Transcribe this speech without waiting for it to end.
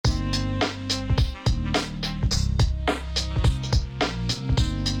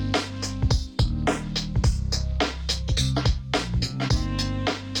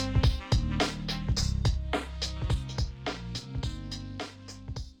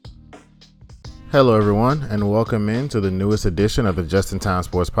Hello, everyone, and welcome in to the newest edition of the Just in Time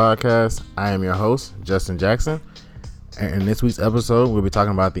Sports Podcast. I am your host, Justin Jackson, and in this week's episode, we'll be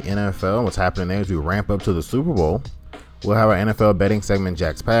talking about the NFL and what's happening there as we ramp up to the Super Bowl. We'll have our NFL betting segment,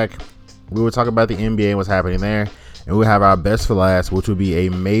 Jack's Pack. We will talk about the NBA and what's happening there, and we'll have our best for last, which will be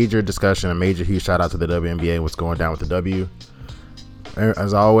a major discussion, a major huge shout out to the WNBA and what's going down with the W.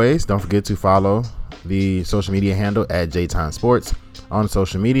 As always, don't forget to follow the social media handle at JTime Sports on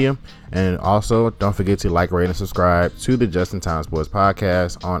social media, and also don't forget to like, rate, and subscribe to the Just in Time Sports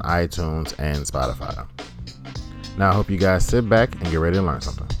Podcast on iTunes and Spotify. Now I hope you guys sit back and get ready to learn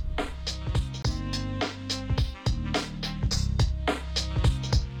something.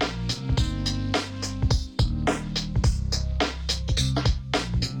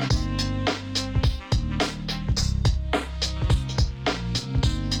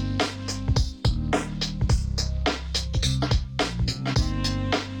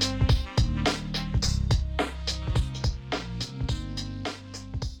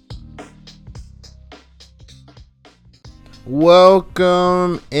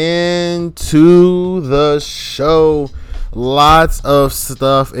 Welcome into the show. Lots of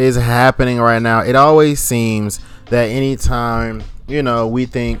stuff is happening right now. It always seems that anytime, we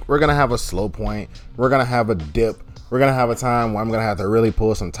think we're going to have a slow point, we're going to have a dip, we're going to have a time where I'm going to have to really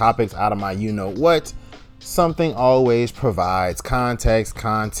pull some topics out of my what, something always provides context,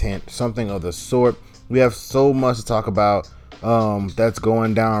 content, something of the sort. We have so much to talk about that's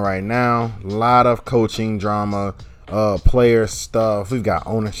going down right now. A lot of coaching drama. Player stuff. We've got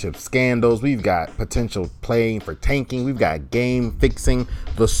ownership scandals. We've got potential playing for tanking. We've got game fixing.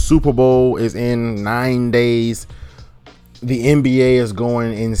 The Super Bowl is in 9 days. The NBA is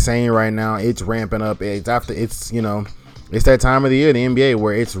going insane right now. It's ramping up. It's that time of the year, the NBA,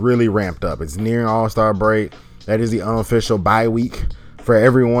 where it's really ramped up. It's nearing All-Star break. That is the unofficial bye week for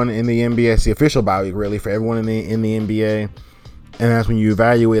everyone in the NBA. It's the official bye week, really, for everyone in the NBA. And that's when you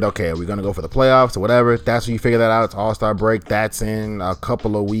evaluate, okay, are we going to go for the playoffs or whatever? That's when you figure that out. It's All-Star break. That's in a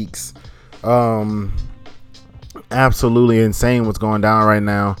couple of weeks. Absolutely insane what's going down right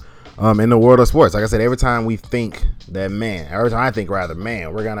now in the world of sports. Like I said, every time I think, we're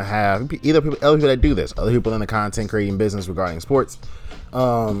going to have other people that do this, other people in the content creating business regarding sports.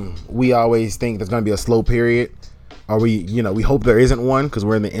 We always think there's going to be a slow period. Or we hope there isn't one because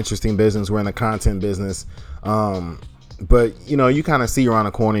we're in the interesting business. We're in the content business. But, you kind of see around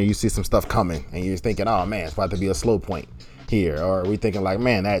the corner, you see some stuff coming, and you're thinking, oh, man, it's about to be a slow point here. Or we thinking like,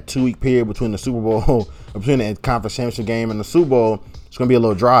 man, that 2-week period between the Super Bowl, between the conference championship game and the Super Bowl, it's going to be a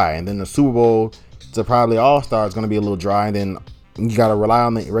little dry. And then the Super Bowl to probably All-Star is going to be a little dry. And then you got to rely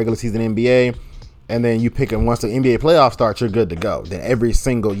on the regular season NBA. And then you pick it once the NBA playoff starts, you're good to go. Then every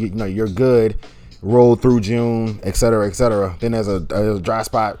single, you're good. Roll through June, et cetera, et cetera. Then there's a dry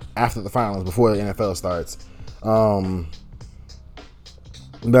spot after the finals before the NFL starts.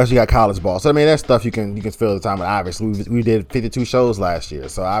 Unless you got college ball. So, that's stuff you can fill the time with. Obviously, we did 52 shows last year.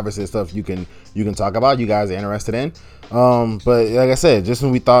 So, obviously, it's stuff you can talk about, you guys are interested in. But like I said, just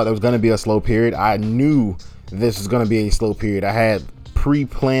when we thought there was going to be a slow period, I knew this was going to be a slow period. I had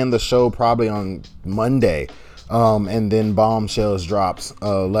pre-planned the show probably on Monday. And then bombshells drops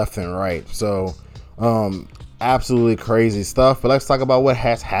left and right. So, absolutely crazy stuff. But let's talk about what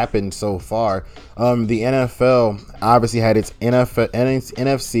has happened so far. The NFL obviously had its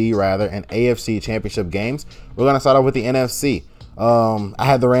NFC and AFC championship games. We're going to start off with the NFC. I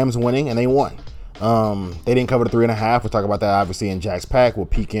had the Rams winning, and they won. They didn't cover the 3.5. We'll talk about that obviously in Jack's Pack. We'll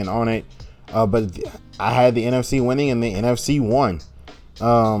peek in on it. But I had the NFC winning, and the NFC won.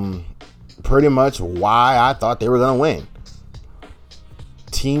 Pretty much why I thought they were going to win.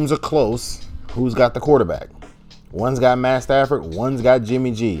 Teams are close. Who's got the quarterback? One's got Matt Stafford. One's got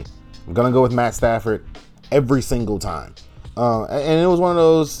Jimmy G. I'm going to go with Matt Stafford every single time. And it was one of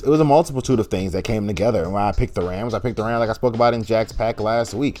those, it was a multitude of things that came together. And when I picked the Rams like I spoke about in Jack's Pack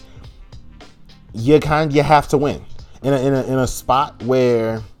last week. You have to win. In a spot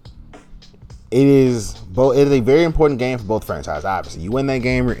where it is a very important game for both franchises, obviously. You win that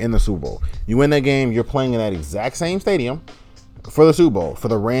game, you're in the Super Bowl. You win that game, you're playing in that exact same stadium for the Super Bowl. For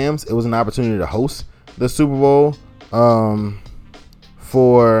the Rams, it was an opportunity to host the Super Bowl.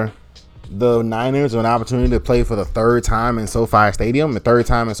 For the Niners, an opportunity to play for the third time in SoFi Stadium. The third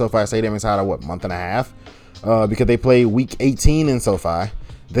time in SoFi Stadium inside of month and a half? Because they played Week 18 in SoFi,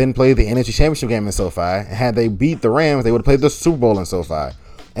 then played the NFC Championship game in SoFi. Had they beat the Rams, they would have played the Super Bowl in SoFi.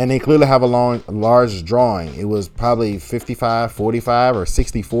 And they clearly have a large drawing. It was probably 55-45 or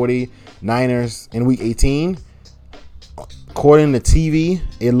 60-40 Niners in Week 18. According to TV,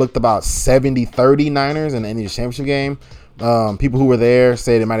 it looked about 70-30 Niners in the NFC Championship game. People who were there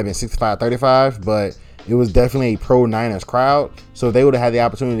said it might have been 65-35, but it was definitely a pro Niners crowd. So if they would have had the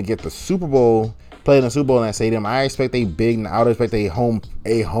opportunity to get the Super Bowl, play in the Super Bowl in that stadium, I would expect a home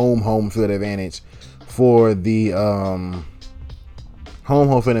field advantage for the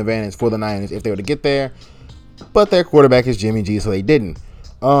home field advantage for the Niners if they were to get there. But their quarterback is Jimmy G, so they didn't.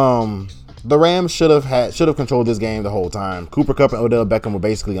 The Rams should have controlled this game the whole time. Cooper Kupp and Odell Beckham were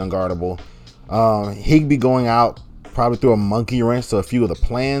basically unguardable. Higbee going out probably threw a monkey wrench to a few of the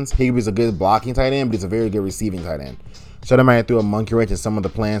plans. Higbee's a good blocking tight end, but he's a very good receiving tight end. So they might have threw a monkey wrench in some of the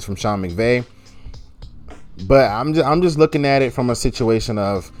plans from Sean McVay. But I'm just looking at it from a situation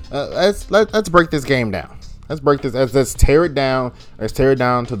of let's break this game down. Let's tear it down. Let's tear it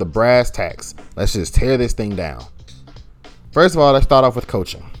down to the brass tacks. Let's just tear this thing down. First of all, let's start off with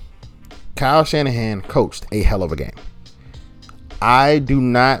coaching. Kyle Shanahan coached a hell of a game. I do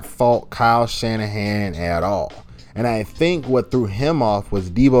not fault Kyle Shanahan at all. And I think what threw him off was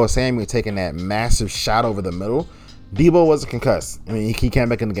Deebo Samuel taking that massive shot over the middle. Deebo wasn't concussed. I mean, he came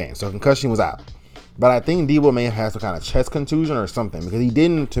back in the game, so concussion was out. But I think Deebo may have had some kind of chest contusion or something, because he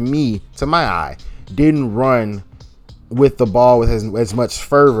didn't, to my eye, didn't run with the ball with as much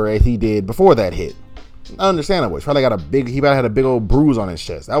fervor as he did before that hit. Understandable. He probably had a big old bruise on his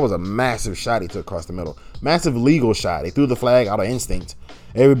chest. That was a massive shot he took across the middle. Massive legal shot. He threw the flag out of instinct.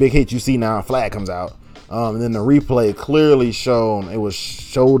 Every big hit you see now, a flag comes out. And then the replay clearly shown it was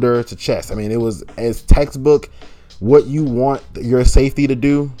shoulder to chest. I mean, it was as textbook what you want your safety to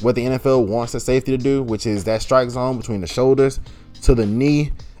do, what the NFL wants the safety to do, which is that strike zone between the shoulders to the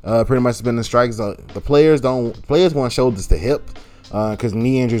knee. Pretty much has been the strike zone. The players want shoulders to hip because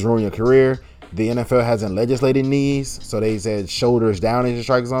knee injuries ruin your career. The NFL hasn't legislated knees, so they said shoulders down in the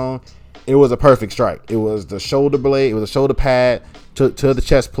strike zone. It was a perfect strike. It was the shoulder blade. It was a shoulder pad to the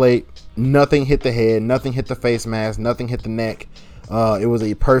chest plate. Nothing hit the head. Nothing hit the face mask. Nothing hit the neck. It was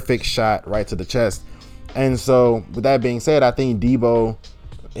a perfect shot right to the chest. And so, with that being said, I think Deebo,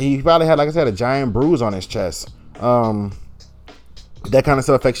 he probably had, like I said, a giant bruise on his chest. That kind of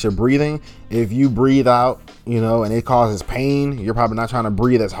stuff affects your breathing. If you breathe out, and it causes pain, you're probably not trying to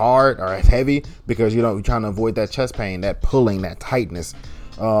breathe as hard or as heavy because you're trying to avoid that chest pain, that pulling, that tightness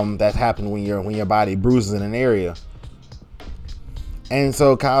that happens when your body bruises in an area. And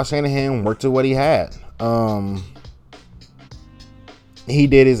so Kyle Shanahan worked with what he had. He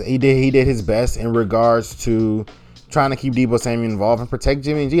did his best in regards to trying to keep Deebo Samuel involved and protect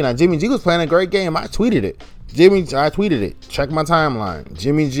Jimmy G. Now Jimmy G was playing a great game. I tweeted it. Check my timeline.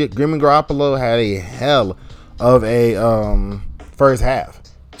 Jimmy Garoppolo had a hell of a first half.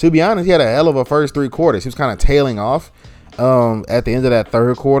 To be honest, he had a hell of a first 3 quarters. He was kind of tailing off at the end of that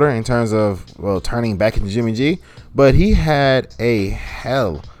third quarter in terms of turning back into Jimmy G. But he had a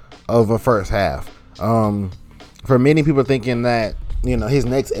hell of a first half. For many people thinking that his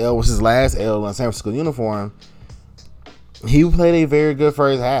next L was his last L in San Francisco uniform, he played a very good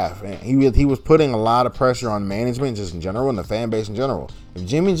first half. And he was putting a lot of pressure on management just in general and the fan base in general. If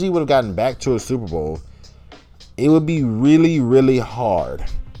Jimmy G would have gotten back to a Super Bowl, it would be really, really hard,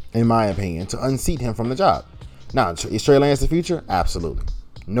 in my opinion, to unseat him from the job. Now, is Trey Lance the future? Absolutely.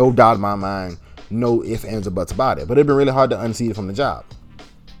 No doubt in my mind. No ifs, ands, or buts about it. But it'd been really hard to unseat him from the job.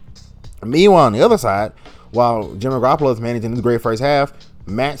 Meanwhile, on the other side, while Jimmy Garoppolo is managing this great first half,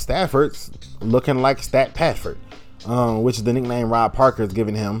 Matt Stafford's looking like Stat Patford, which is the nickname Rob Parker is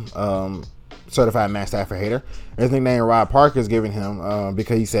giving him, certified Matt Stafford hater. His nickname Rob Parker is giving him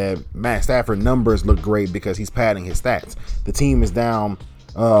because he said Matt Stafford numbers look great because he's padding his stats. The team is down,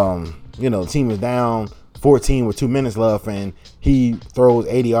 the team is down 14 with 2 minutes left, and he throws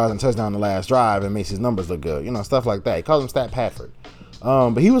 80 yards and touchdown on the last drive and makes his numbers look good. Stuff like that. He calls him Stat Patford.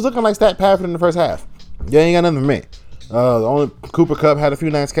 But he was looking like Stat Patford in the first half. Yeah, ain't got nothing for me. The only Cooper Kupp had a few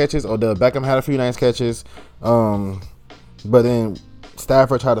nice catches. Odell Beckham had a few nice catches. But then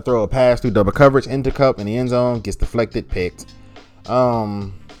Stafford tried to throw a pass through double coverage into Kupp in the end zone, gets deflected, picked. He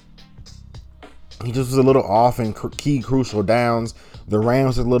just was a little off in key crucial downs. The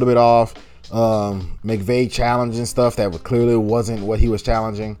Rams was a little bit off. McVay challenging stuff that clearly wasn't what he was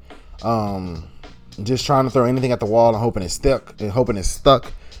challenging. Just trying to throw anything at the wall and hoping it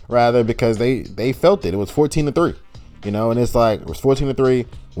stuck rather, because they felt it. It was 14-3, and it's like, it was 14-3.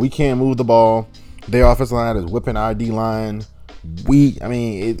 We can't move the ball. Their offensive line is whipping our D line.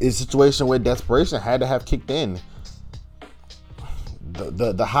 It's a situation where desperation had to have kicked in.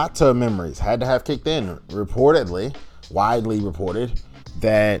 The hot tub memories had to have kicked in. Widely reported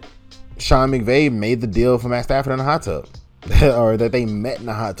that Sean McVay made the deal for Matt Stafford in a hot tub, or that they met in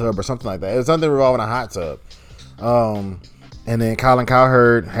a hot tub or something like that. It was something involving a hot tub. And then Colin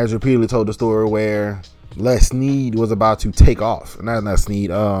Cowherd has repeatedly told the story where Les Snead was about to take off. Not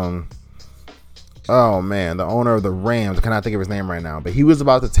Snead. Oh man, the owner of the Rams. I cannot think of his name right now, but he was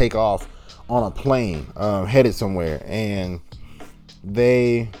about to take off on a plane, headed somewhere, and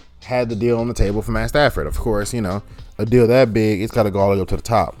they had the deal on the table for Matt Stafford. Of course, you know, a deal that big, it's got to go all the way up to the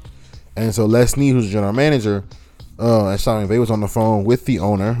top. And so Les Snead, who's the general manager at Sean McVay, was on the phone with the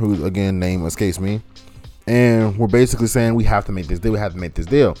owner, who again name escapes me, and we're basically saying we have to make this deal. We have to make this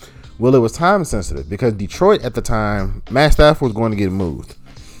deal. Well, it was time sensitive because Detroit at the time, Matt Stafford was going to get moved.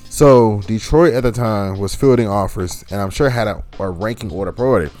 So Detroit at the time was fielding offers, and I'm sure had a ranking order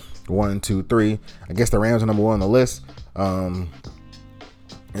priority. 1, 2, 3. I guess the Rams are number one on the list. And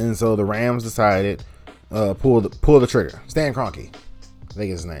so the Rams decided pull the trigger. Stan Kroenke, I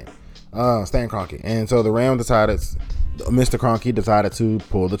think is his name. Stan Kroenke. And so the Rams decided, Mr. Kroenke decided to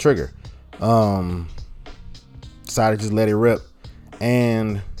pull the trigger. Decided to just let it rip.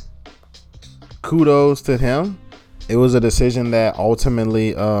 And kudos to him. It was a decision that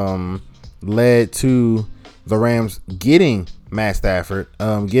ultimately led to the Rams getting Matt Stafford,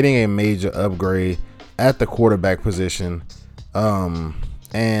 getting a major upgrade at the quarterback position, and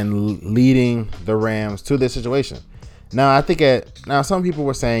leading the Rams to this situation. Now, I think some people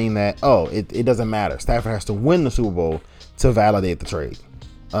were saying that, it doesn't matter. Stafford has to win the Super Bowl to validate the trade.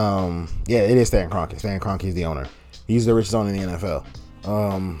 Yeah, it is Stan Kroenke. Stan Kroenke is the owner. He's the richest owner in the NFL.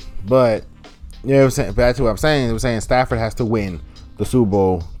 But you know, back to what I'm saying. It was saying Stafford has to win the Super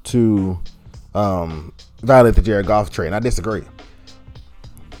Bowl to validate the Jared Goff trade. And I disagree.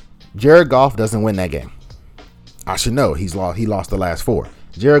 Jared Goff doesn't win that game. I should know. He lost the last 4.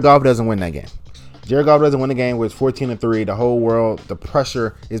 Jared Goff doesn't win that game. Jared Goff doesn't win the game with 14-3. The whole world, the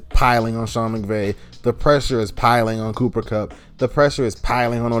pressure is piling on Sean McVay. The pressure is piling on Cooper Kupp. The pressure is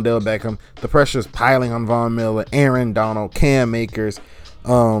piling on Odell Beckham. The pressure is piling on Von Miller, Aaron Donald, Cam Akers,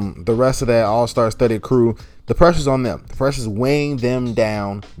 the rest of that all-star studded crew. The pressure's on them. The pressure's weighing them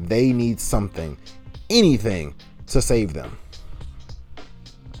down. They need something, anything to save them.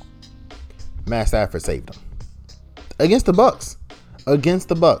 Matt Stafford saved them against the Bucs.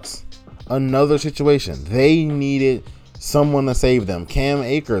 Another situation. They needed someone to save them. Cam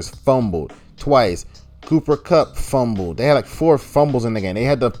Akers fumbled twice. Cooper Kupp fumbled. They had like 4 fumbles in the game. They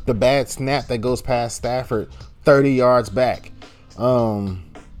had the bad snap that goes past Stafford 30 yards back. You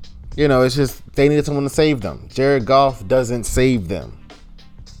know, it's just they needed someone to save them. Jared Goff doesn't save them.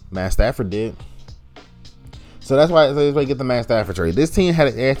 Matt Stafford did. So that's why you get the Matt Stafford trade. This team had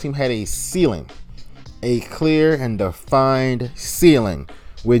a ceiling, a clear and defined ceiling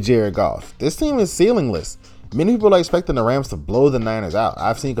with Jared Goff. This team is ceilingless. Many people are expecting the Rams to blow the Niners out.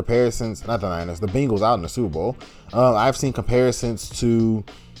 I've seen comparisons, not the Niners, the Bengals out in the Super Bowl. I've seen comparisons to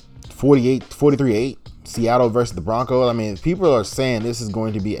 43-8, Seattle versus the Broncos. I mean, people are saying this is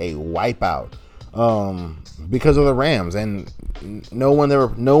going to be a wipeout because of the Rams. And no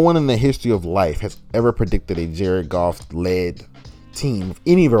one in the history of life has ever predicted a Jared Goff-led team of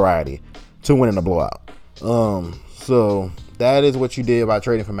any variety to win in a blowout. So that is what you did by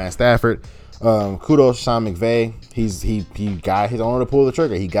trading for Matt Stafford. Kudos to Sean McVay. He got his owner to pull the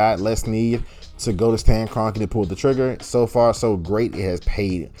trigger. He got Les Snead to go to Stan Kroenke to pull the trigger. So far, so great. It has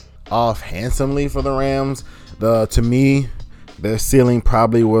paid off handsomely for the Rams. To me, their ceiling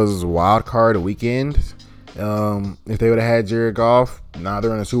probably was wild card weekend. If they would have had Jared Goff, now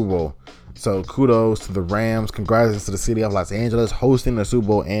they're in the Super Bowl. So kudos to the Rams. Congratulations to the city of Los Angeles hosting the Super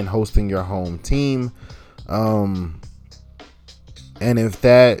Bowl and hosting your home team. And if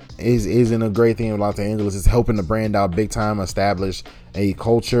that isn't a great thing in Los Angeles, it's helping the brand out big time, establish a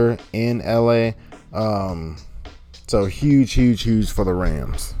culture in LA. So huge for the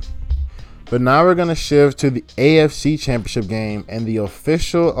Rams. But now we're going to shift to the AFC Championship game and the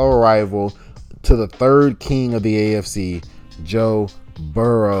official arrival to the third king of the AFC, Joe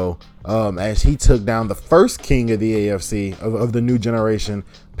Burrow, as he took down the first king of the AFC of the new generation,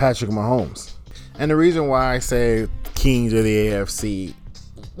 Patrick Mahomes. And the reason why I say kings of the AFC,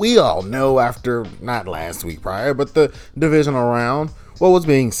 we all know after, not last week prior, but the divisional round, what was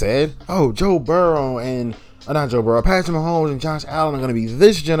being said. Oh, Patrick Mahomes and Josh Allen are going to be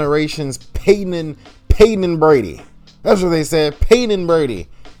this generation's Peyton and Brady. That's what they said, Peyton and Brady.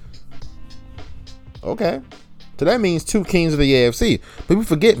 Okay. So that means 2 kings of the AFC. But people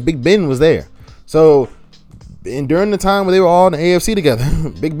forget Big Ben was there. So, and during the time when they were all in the AFC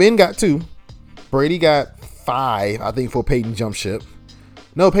together, Big Ben got 2. Brady got 5, I think, for Peyton jump ship.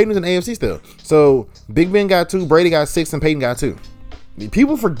 No, Peyton was in the AFC still. So Big Ben got 2, Brady got 6, and Peyton got 2.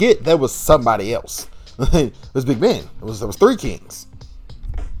 People forget there was somebody else. It was Big Ben. There was 3 kings.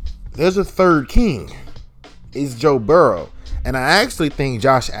 There's a third king. It's Joe Burrow. And I actually think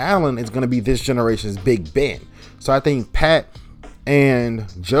Josh Allen is going to be this generation's Big Ben. So I think Pat and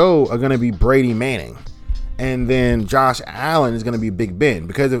Joe are going to be Brady Manning. And then Josh Allen is going to be Big Ben.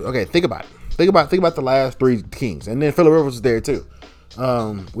 Because, think about it. Think about the last three Kings. And then Phillip Rivers was there too.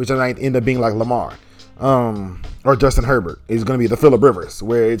 Which might end up being like Lamar. Or Justin Herbert is going to be the Phillip Rivers,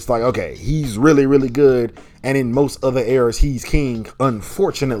 where it's like, okay, he's really, really good. And in most other eras, he's king.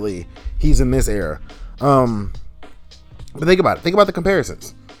 Unfortunately, he's in this era. But think about it. Think about the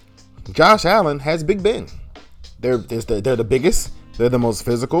comparisons. Josh Allen has Big Ben. They're the biggest. They're the most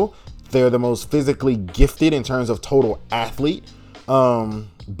physical. They're the most physically gifted in terms of total athlete.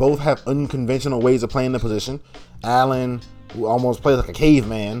 Both have unconventional ways of playing the position. Allen almost plays like a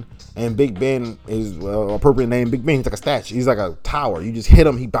caveman, and Big Ben is appropriate name. Big Ben, he's like a statue. He's like a tower. You just hit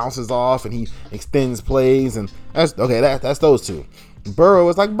him, he bounces off, and he extends plays, and that's okay. That's those two. Burrow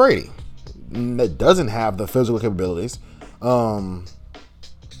is like Brady, that doesn't have the physical capabilities. Doesn't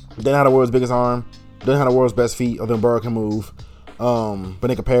have the world's biggest arm. Doesn't have the world's best feet, although Burrow can move. But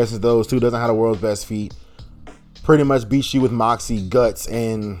in comparison to those two, doesn't have the world's best feet. Pretty much beats you with moxie, guts,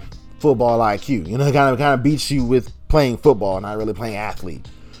 and football IQ. You know, kind of beats you with playing football, not really playing athlete.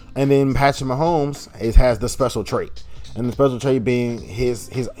 And then Patrick Mahomes has the special trait, and the special trait being his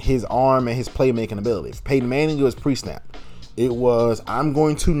arm and his playmaking abilities. Peyton Manning was pre-snap. It was, I'm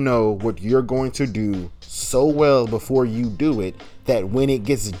going to know what you're going to do so well before you do it that when it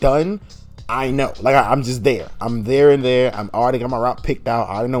gets done, I know. Like, I'm just there. I'm there and there. I'm already got my route picked out.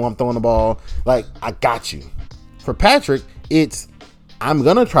 I already know I'm throwing the ball. Like, I got you. For Patrick, it's, I'm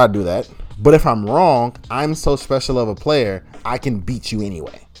going to try to do that. But if I'm wrong, I'm so special of a player, I can beat you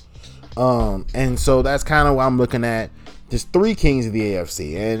anyway. And so that's kind of what I'm looking at. Just three kings of the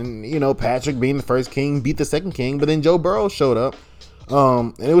AFC. And, you know, Patrick being the first king beat the second king. But then Joe Burrow showed up.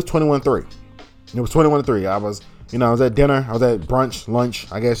 And it was 21-3. It was 21-3. I was at dinner. I was at brunch, lunch.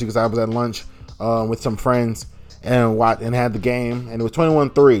 I guess you could say I was at lunch with some friends and had the game. And it was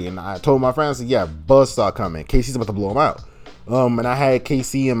 21-3. And I told my friends, I said, yeah, buzzsaw coming. KC's about to blow them out. And I had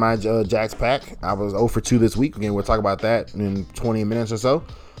KC in my Jax pack. I was 0 for 2 this week. Again, we'll talk about that in 20 minutes or so.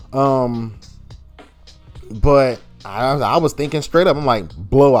 But I was thinking straight up, I'm like,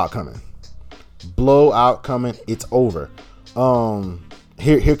 blowout coming. It's over.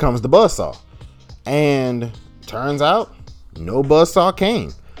 Here comes the buzzsaw. And turns out, no buzzsaw came.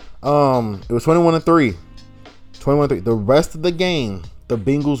 It was 21-3. 21-3. The rest of the game, the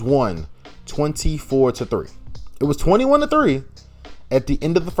Bengals won 24-3. It was 21-3 at the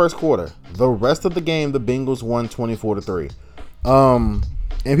end of the first quarter. The rest of the game, the Bengals won 24-3.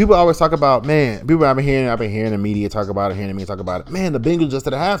 And people always talk about, man, I've been hearing the media talk about it, Man, the Bengals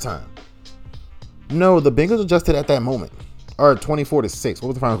adjusted at halftime. No, the Bengals adjusted at that moment. Or 24-6. What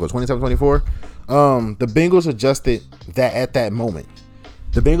was the final score? 27-24? The Bengals adjusted that at that moment.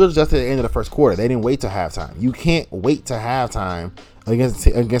 The Bengals adjusted at the end of the first quarter. They didn't wait till halftime. You can't wait till halftime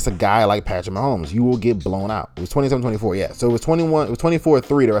against a guy like Patrick Mahomes. You will get blown out. It was 27-24, yeah. So it was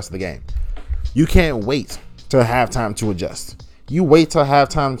 24-3 the rest of the game. You can't wait till halftime to adjust. You wait till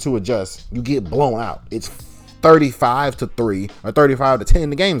halftime to adjust, you get blown out. It's 35-3 or 35-10.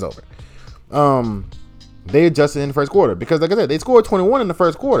 The game's over. They adjusted in the first quarter because, like I said, they scored 21 in the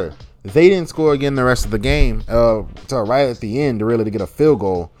first quarter. They didn't score again the rest of the game till right at the end to get a field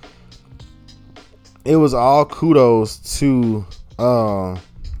goal. It was all kudos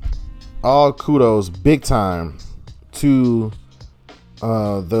big time to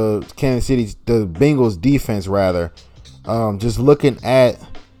the Bengals defense rather. Just looking at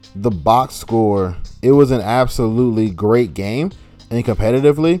the box score, it was an absolutely great game and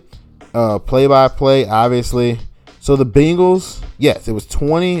competitively. Play by play, obviously. So the Bengals, yes, it was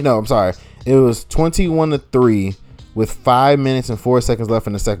 21-3 with 5 minutes and 4 seconds left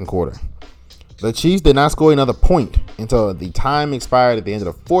in the second quarter. The Chiefs did not score another point until the time expired at the end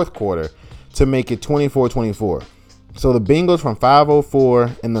of the fourth quarter to make it 24-24. So the Bengals from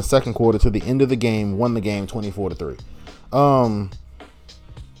 5:04 in the second quarter to the end of the game won the game 24-3.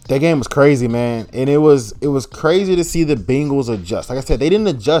 That game was crazy, man. And it was crazy to see the Bengals adjust. Like I said, they didn't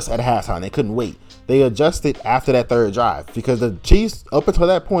adjust at halftime. They couldn't wait. They adjusted after that third drive because the Chiefs, up until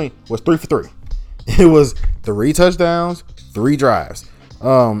that point, was 3 for 3. It was 3 touchdowns, 3 drives.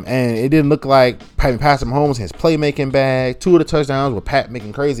 And it didn't look like Patrick Mahomes his playmaking bag. 2 of the touchdowns were Pat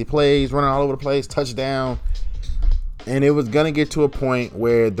making crazy plays, running all over the place, touchdown. And it was going to get to a point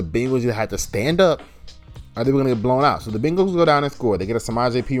where the Bengals either had to stand up or they were going to get blown out. So the Bengals go down and score. They get a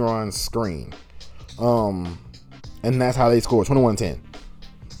Samaje Perine screen. And that's how they score, 21-10.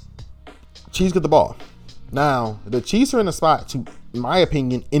 Chiefs get the ball. Now, the Chiefs are in a spot to, in my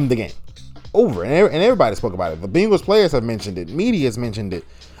opinion, end the game. over, and everybody spoke about it. The Bengals players have mentioned it. Media has mentioned it.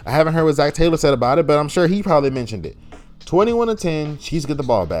 I haven't heard what Zach Taylor said about it, but I'm sure he probably mentioned it. 21-10, Chiefs get the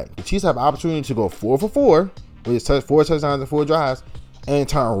ball back. The Chiefs have an opportunity to go 4 for 4, with 4 touchdowns and 4 drives, and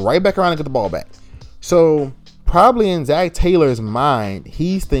turn right back around and get the ball back. So probably in Zach Taylor's mind,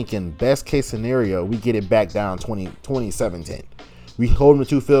 he's thinking best case scenario, we get it back down 27-10. We hold them to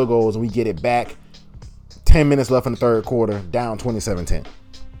 2 field goals and we get it back 10 minutes left in the third quarter, down 27-10.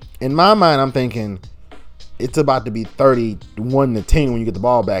 In my mind, I'm thinking it's about to be 31-10 when you get the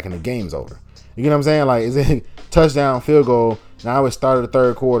ball back and the game's over. You get what I'm saying? Like, is it touchdown, field goal? Now it started the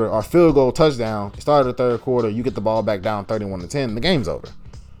third quarter, or field goal, touchdown. It started the third quarter. You get the ball back down 31-10. The game's over.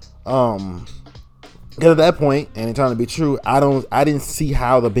 Because at that point, and it's trying to be true, I didn't see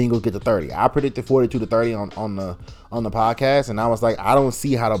how the Bengals get to 30. I predicted 42-30 on the podcast, and I was like, I don't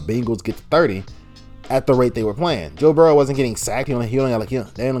see how the Bengals get to 30 at the rate they were playing. Joe Burrow wasn't getting sacked. They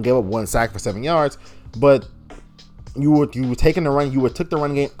only gave up 1 sack for 7 yards, but you were taking the run. You would took the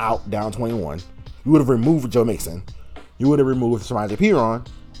run game out down 21. You would have removed Joe Mixon. You would have removed Samaje Perine,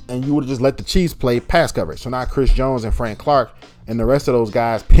 and you would have just let the Chiefs play pass coverage. So now Chris Jones and Frank Clark and the rest of those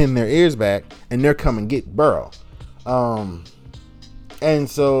guys pin their ears back, and they're coming get Burrow. And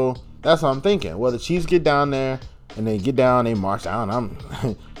so that's what I'm thinking. Well, the Chiefs get down there, and they get down, they march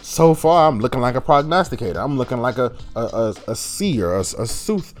down. So far, I'm looking like a prognosticator. I'm looking like a seer, a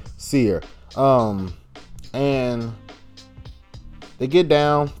soothsayer. And they get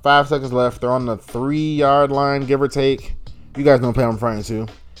down, 5 seconds left. They're on the 3-yard line, give or take. You guys know what I'm referring to.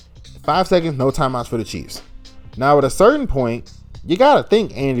 5 seconds, no timeouts for the Chiefs. Now, at a certain point, you got to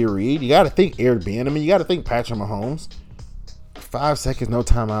think Andy Reid. You got to think Eric Bieniemy. You got to think Patrick Mahomes. 5 seconds, no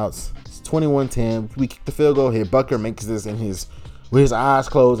timeouts. It's 21-10. We kick the field goal here. Butker makes this with his eyes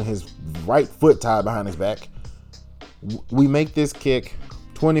closed and his right foot tied behind his back. We make this kick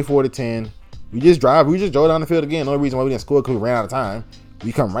 24-10. We just drove down the field again. The only reason why we didn't score because we ran out of time.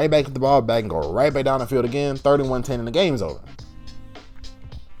 We come right back with the ball back and go right back down the field again. 31-10 and the game's over.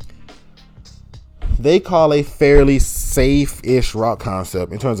 They call a fairly safe-ish route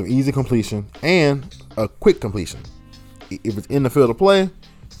concept in terms of easy completion and a quick completion. If it's in the field of play,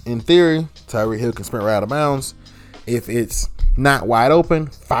 in theory, Tyreek Hill can sprint right out of bounds. If it's not wide open,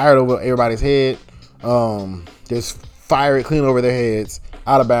 fire it over everybody's head. Just fire it clean over their heads,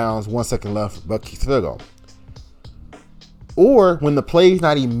 out of bounds, 1 second left, Buck kicks the field goal. Or when the play's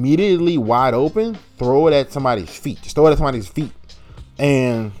not immediately wide open, throw it at somebody's feet. Just throw it at somebody's feet.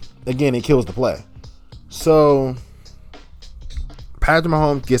 And again, it kills the play. So Patrick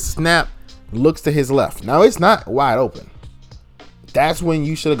Mahomes gets a snap, looks to his left. Now it's not wide open. That's when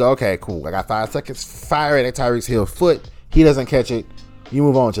you should have go, okay, cool. I got 5 seconds. Fire it at Tyreek Hill's foot. He doesn't catch it. You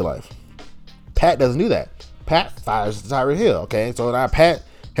move on with your life. Pat doesn't do that. Pat fires Tyreek Hill. Okay, so now Pat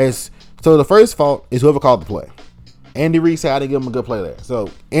has. So the first fault is whoever called the play. Andy Reid said I didn't give him a good play there. So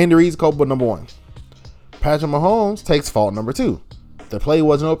Andy Reid's culprit number 1. Patrick Mahomes takes fault number 2. The play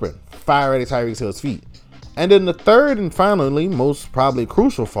wasn't open. Fire at Tyreek Hill's feet. And then the third and finally, most probably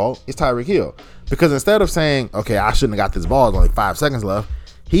crucial fault is Tyreek Hill. Because instead of saying, okay, I shouldn't have got this ball, there's only 5 seconds left,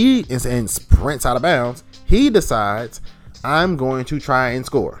 he is and sprints out of bounds. He decides, I'm going to try and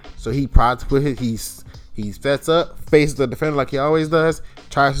score. So he sets up, faces the defender like he always does,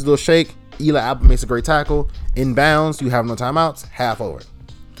 tries to do a shake. Eli Apple makes a great tackle. In bounds, you have no timeouts, half over.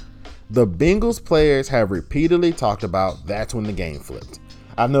 The Bengals players have repeatedly talked about that's when the game flipped.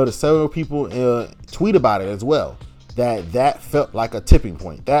 I've noticed several people tweet about it as well, that felt like a tipping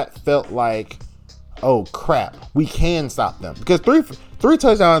point. That felt like, oh crap, we can stop them. Because three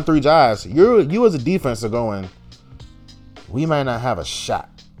touchdowns, 3 drives, you as a defense are going, we might not have a shot.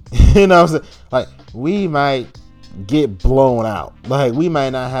 You know what I'm saying? Like, we might get blown out. Like, we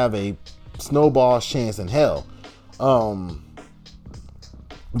might not have a snowball's chance in hell.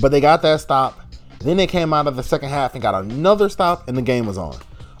 But they got that stop. Then they came out of the second half and got another stop, and the game was on.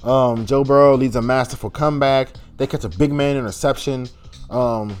 Joe Burrow leads a masterful comeback. They catch a big man interception.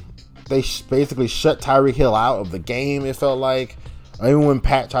 They basically shut Tyreek Hill out of the game, it felt like. Even when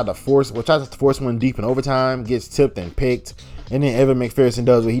Pat tried to force one deep in overtime, gets tipped and picked. And then Evan McPherson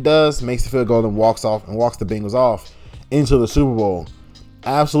does what he does, makes the field goal and walks the Bengals off into the Super Bowl.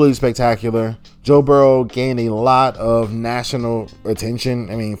 Absolutely spectacular. Joe Burrow gained a lot of national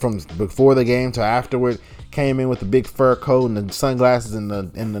attention. I mean, from before the game to afterward, came in with the big fur coat and the sunglasses and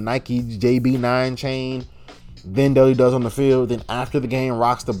the Nike JB9 chain. Then he does on the field. Then after the game,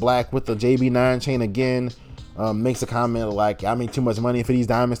 rocks the black with the JB9 chain again. Makes a comment like, I mean, too much money for these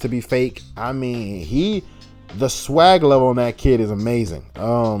diamonds to be fake. I mean, the swag level on that kid is amazing.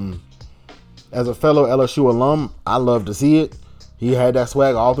 As a fellow LSU alum, I love to see it. He had that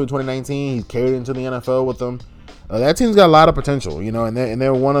swag all through 2019. He carried it into the NFL with them. That team's got a lot of potential, you know, and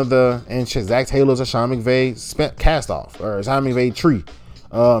they're one of the, and Zach Taylor's a Sean McVay cast off, or Sean McVay tree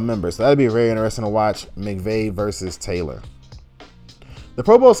member. So that'd be very interesting to watch, McVay versus Taylor. The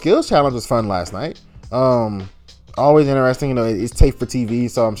Pro Bowl Skills Challenge was fun last night. Always interesting, you know, it's taped for TV,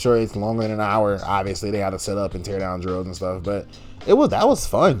 so I'm sure it's longer than an hour. Obviously, they had to set up and tear down drills and stuff, but that was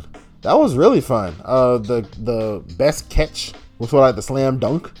fun. That was really fun. The best catch was sort of like the slam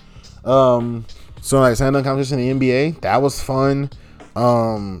dunk. So like slam dunk competition in the NBA, that was fun.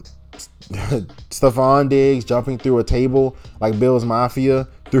 Stephon Diggs jumping through a table like Bill's Mafia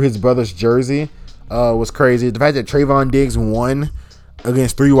through his brother's jersey was crazy. The fact that Trayvon Diggs won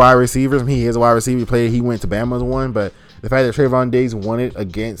against 3 wide receivers, he is a wide receiver, he went to Bama's one, but the fact that Trayvon Diggs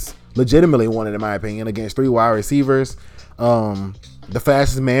legitimately won it in my opinion, against 3 wide receivers. The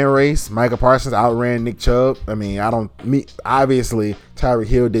fastest man race, Micah Parsons outran Nick Chubb. I mean, obviously Tyreek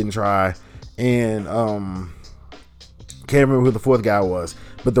Hill didn't try, and can't remember who the fourth guy was,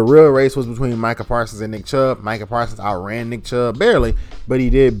 but the real race was between Micah Parsons and Nick Chubb. Micah Parsons outran Nick Chubb barely, but he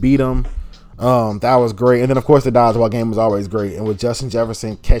did beat him. That was great. And then of course the dodgeball game was always great, and with Justin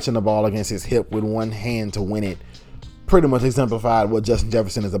Jefferson catching the ball against his hip with one hand to win it, pretty much exemplified what Justin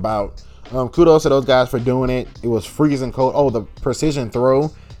Jefferson is about. Kudos to those guys for doing it. It was freezing cold. Oh, the precision throw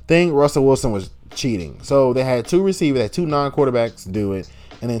thing, Russell Wilson was cheating. So they had 2 receivers, they had 2 non-quarterbacks do it,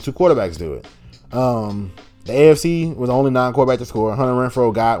 and then 2 quarterbacks do it. The AFC was the only non-quarterback to score. Hunter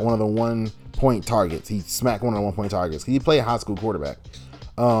Renfrow got one of the 1-point targets. He smacked one of the 1-point targets. He played a high school quarterback.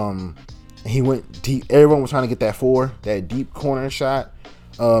 He went deep. Everyone was trying to get that deep corner shot.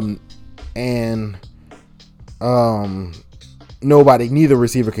 Neither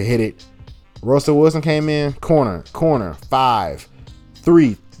receiver could hit it. Russell Wilson came in, corner, 5,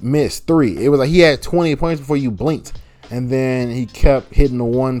 3, missed 3. It was like he had 20 points before you blinked. And then he kept hitting the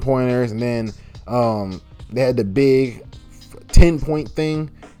 1-pointers, and then they had the big 10-point thing,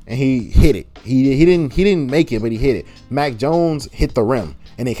 and he hit it. He didn't make it, but he hit it. Mac Jones hit the rim,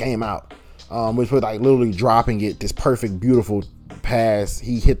 and it came out, which was like literally dropping it. This perfect, beautiful pass.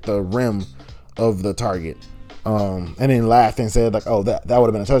 He hit the rim of the target, and then laughed and said like, "Oh, that would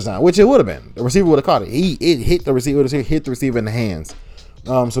have been a touchdown," which it would have been. The receiver would have caught it. It hit the receiver. It hit the receiver in the hands.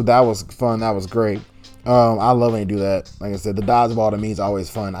 So that was fun. That was great. I love when they do that. Like I said, the dodgeball to me is always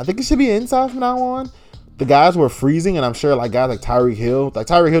fun. I think it should be inside from now on. The guys were freezing, and I'm sure like guys like Tyreek Hill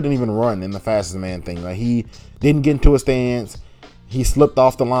didn't even run in the fastest man thing. Like he didn't get into a stance. He slipped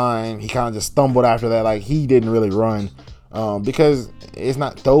off the line. He kind of just stumbled after that. Like he didn't really run because it's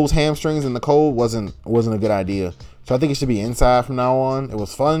not, those hamstrings in the cold wasn't a good idea. So I think it should be inside from now on. It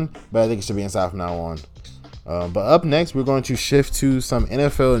was fun, but I think it should be inside from now on. But up next, we're going to shift to some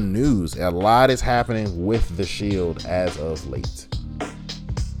NFL news. A lot is happening with the Shield as of late.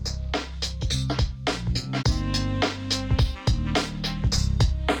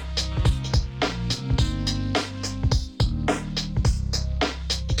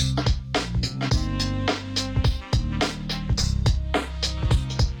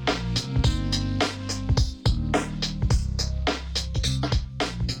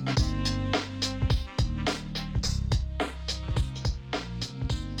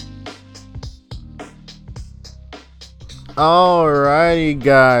 Alrighty,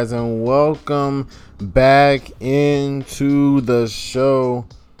 guys, and welcome back into the show.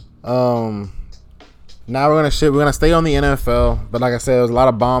 Now we're gonna stay on the NFL, but like I said, there's a lot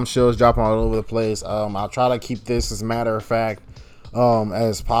of bombshells dropping all over the place. I'll try to keep this as matter of fact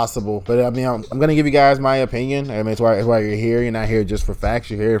as possible. But I mean, I'm gonna give you guys my opinion. I mean, it's why you're here. You're not here just for facts.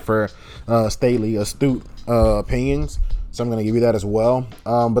 You're here for stately, astute opinions. So I'm going to give you that as well.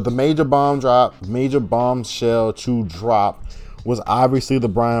 But the major bombshell to drop was obviously the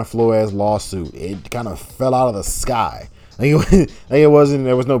Brian Flores lawsuit. It kind of fell out of the sky. There was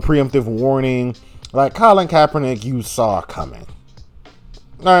no preemptive warning. Like Colin Kaepernick, you saw coming.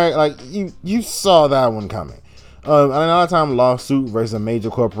 All right, like you saw that one coming. And a lot of time lawsuit versus a major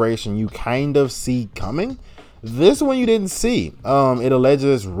corporation, you kind of see coming. This one you didn't see. It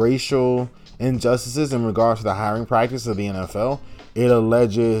alleges racial injustices in regards to the hiring practice of the NFL. It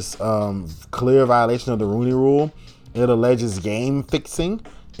alleges clear violation of the Rooney Rule. It alleges game fixing.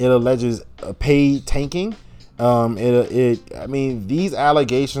 It alleges pay tanking. I mean, these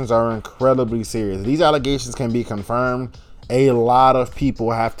allegations are incredibly serious. These allegations can be confirmed. A lot of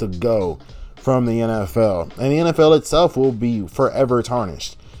people have to go from the NFL, and the NFL itself will be forever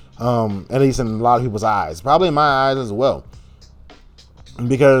tarnished. At least in a lot of people's eyes, probably in my eyes as well.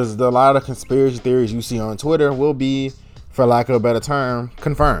 Because a lot of conspiracy theories you see on Twitter will be, for lack of a better term,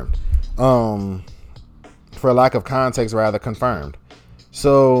 confirmed. for lack of context, rather, confirmed.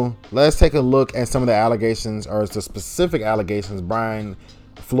 So let's take a look at some of the allegations, or the specific allegations Brian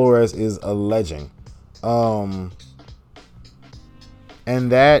Flores is alleging. And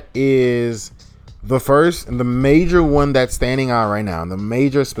that is the first and the major one that's standing out right now. The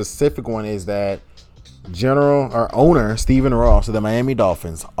major specific one is that general or owner Stephen Ross of the Miami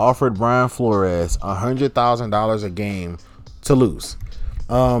Dolphins offered Brian Flores $100,000 a game to lose.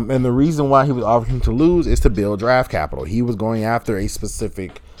 And the reason why he was offering him to lose is to build draft capital. He was going after a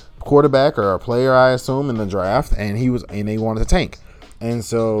specific quarterback or a player, I assume, in the draft, and they wanted to tank. And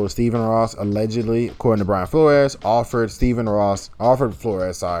so Stephen Ross allegedly, according to Brian Flores, offered Flores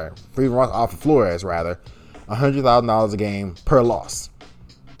 $100,000 a game per loss.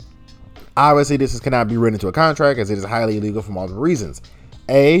 Obviously, this cannot be written into a contract, as it is highly illegal for multiple reasons.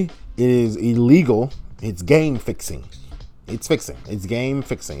 A, it is illegal. It's game fixing. It's game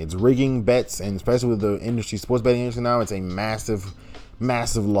fixing. It's rigging bets, and especially with the industry, sports betting industry now, it's a massive,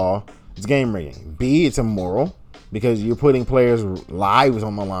 massive law. It's game rigging. B, it's immoral, because you're putting players' lives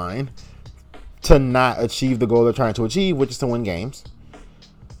on the line to not achieve the goal they're trying to achieve, which is to win games.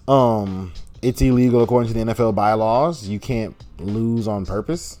 It's illegal according to the NFL bylaws. You can't lose on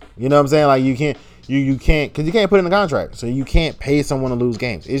purpose. You know what I'm saying? Like you can't, because you can't put it in the contract. So you can't pay someone to lose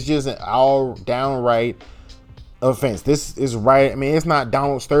games. It's just an all downright offense. This is right. I mean, it's not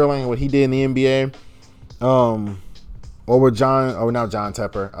Donald Sterling, what he did in the NBA. Or with John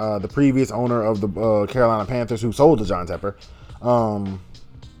Tepper, the previous owner of the Carolina Panthers, who sold to John Tepper. Now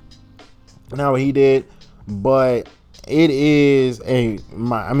what he did, but it is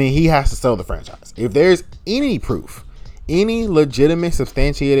he has to sell the franchise. If there's any proof, any legitimate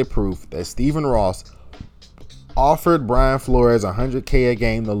substantiated proof that Stephen Ross offered Brian Flores $100K a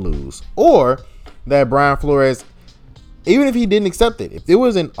game to lose, or that Brian Flores, even if he didn't accept it, if there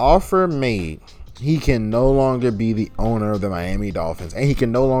was an offer made, he can no longer be the owner of the Miami Dolphins, and he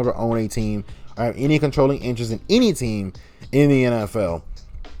can no longer own a team or have any controlling interest in any team in the NFL.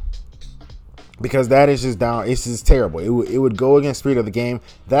 Because that is just down. It's just terrible. It would go against the spirit of the game.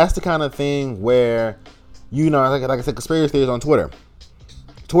 That's the kind of thing where, like I said, conspiracy theories on Twitter.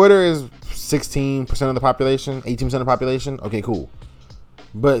 Twitter is 16% of the population, 18% of the population. Okay, cool.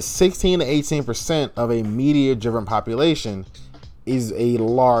 But 16 to 18% of a media-driven population is a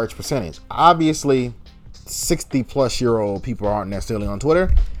large percentage. Obviously, 60-plus-year-old people aren't necessarily on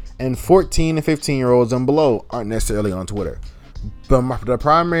Twitter, and 14 to 15-year-olds and below aren't necessarily on Twitter. But the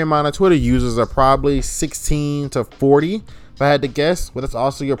primary amount of Twitter users are probably 16 to 40, if I had to guess. But it's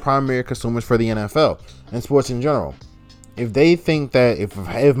also your primary consumers for the NFL and sports in general. If they think that, if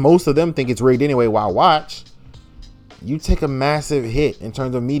most of them think it's rigged anyway, why watch? You take a massive hit in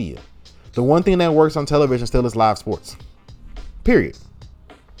terms of media. The one thing that works on television still is live sports. Period.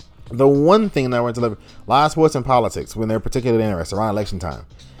 The one thing that works on television, live sports and politics, when they're particularly interested around election time.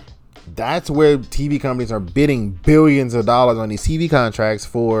 That's where TV companies are bidding billions of dollars on these TV contracts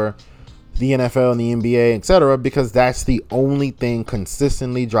for the NFL and the NBA, etc., because that's the only thing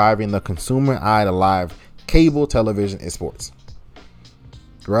consistently driving the consumer eye to live cable television is sports.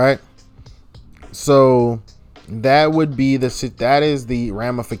 Right? So that is the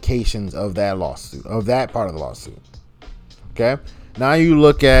ramifications of that lawsuit, of that part of the lawsuit. Okay? Now you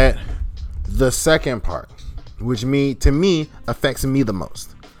look at the second part, which to me affects me the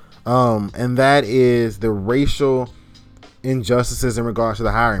most. And that is the racial injustices in regards to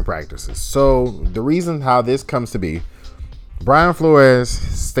the hiring practices. So the reason how this comes to be, Brian Flores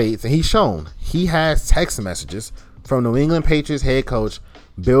states, and he has text messages from New England Patriots head coach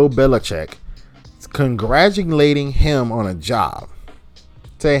Bill Belichick congratulating him on a job.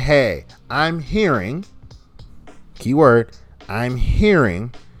 Say, hey, I'm hearing, keyword, I'm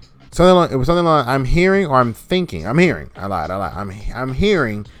hearing, it was something like I'm hearing or I'm thinking. I'm hearing. I lied. I'm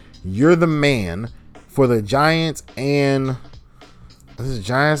hearing you're the man for the Giants and it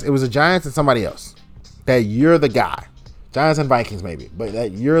was the Giants and somebody else. That you're the guy. Giants and Vikings maybe, but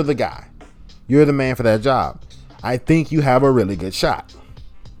that you're the guy. You're the man for that job. I think you have a really good shot.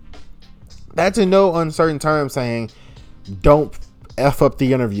 That's in no uncertain terms saying don't F up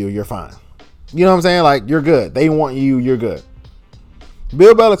the interview, you're fine. You know what I'm saying? Like, you're good. They want you, you're good.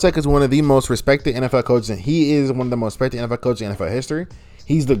 Bill Belichick is one of the most respected NFL coaches, and he is one of the most respected NFL coaches in NFL history.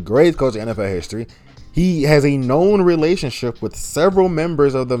 He's the greatest coach in NFL history. He has a known relationship with several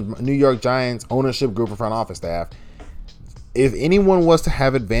members of the New York Giants ownership group and front office staff. If anyone was to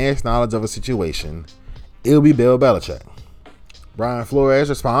have advanced knowledge of a situation, it'll be Bill Belichick. Brian Flores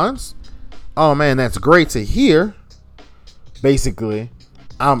responds, "Oh man, that's great to hear." Basically,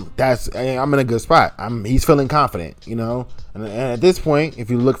 I'm in a good spot. He's feeling confident, And at this point, if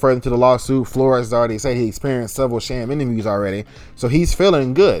you look further into the lawsuit, Flores has already said he experienced several sham interviews already. So he's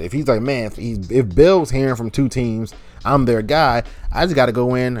feeling good. If he's like, man, if Bill's hearing from two teams, I'm their guy, I just got to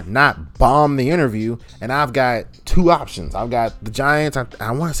go in, not bomb the interview. And I've got two options. I've got the Giants.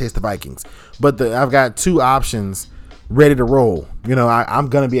 I want to say it's the Vikings. But I've got two options ready to roll. I'm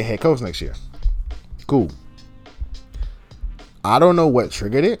going to be a head coach next year. Cool. I don't know what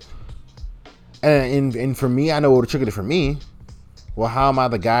triggered it. And for me, I know what triggered it for me. Well, how am I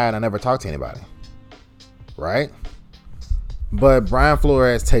the guy and I never talked to anybody? Right? But Brian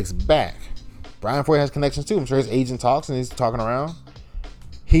Flores takes back. Brian Flores has connections too. I'm sure his agent talks and he's talking around.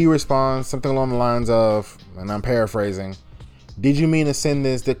 He responds something along the lines of, and I'm paraphrasing, did you mean to send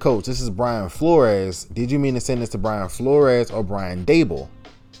this to coach? This is Brian Flores. Did you mean to send this to Brian Flores or Brian Dable?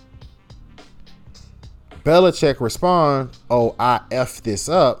 Belichick responds, oh, I effed this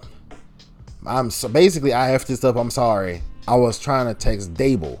up. I effed this up. I'm sorry. I was trying to text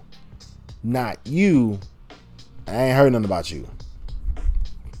Dable, not you. I ain't heard nothing about you.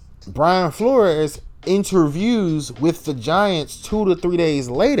 Brian Flores interviews with the Giants 2 to 3 days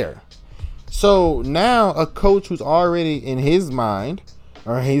later. So now a coach who's already in his mind,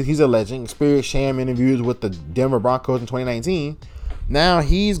 or he's alleging, experienced sham interviews with the Denver Broncos in 2019. Now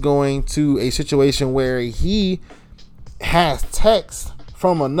he's going to a situation where he has text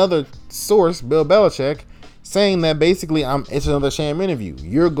from another source, Bill Belichick, saying that basically it's another sham interview.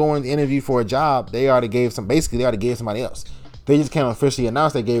 You're going to interview for a job they already gave somebody else. They just can't officially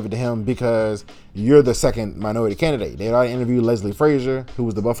announce they gave it to him because you're the second minority candidate. They already interviewed Leslie Frazier, who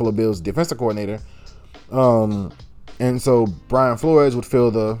was the Buffalo Bills defensive coordinator. And so Brian Flores would fill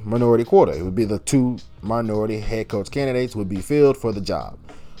the minority quota. It would be the two minority head coach candidates would be filled for the job.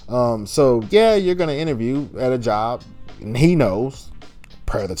 So yeah, you're going to interview at a job, and he knows,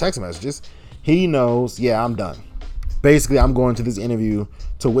 per the text messages, he knows, yeah, I'm done. Basically, I'm going to this interview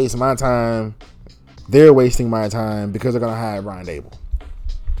to waste my time. They're wasting my time because they're going to hire Brian Dable.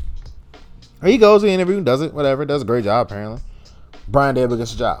 He goes to the interview, does it, whatever, does a great job apparently. Brian Dable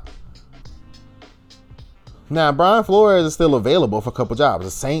gets a job. Now, Brian Flores is still available for a couple jobs.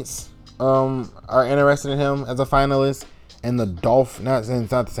 The Saints are interested in him as a finalist, and the Dolphins,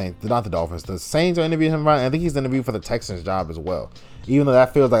 not the Dolphins. The Saints are interviewing him. I think he's interviewed for the Texans job as well, even though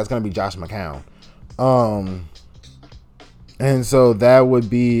that feels like it's going to be Josh McCown. And so that would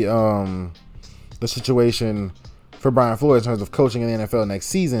be the situation for Brian Flores in terms of coaching in the NFL next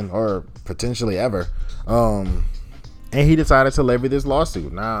season or potentially ever. And he decided to levy this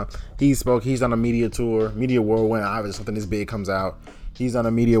lawsuit. Now, he's on a media whirlwind. Obviously, something this big comes out. He's on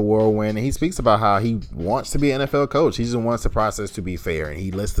a media whirlwind, and he speaks about how he wants to be an NFL coach. He just wants the process to be fair, and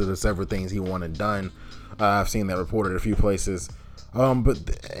he listed the several things he wanted done. I've seen that reported a few places. But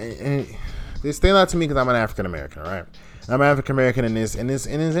they stand out to me because I'm an African American, right? I'm African American in this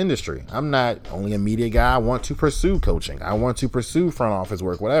industry. I'm not only a media guy. I want to pursue coaching. I want to pursue front office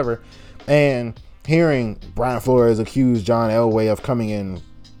work, whatever. And hearing Brian Flores accuse John Elway of coming in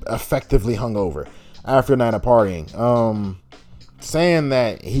effectively hungover after a night of partying, saying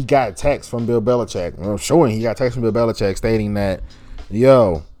that he got text from Bill Belichick, or showing he got text from Bill Belichick stating that,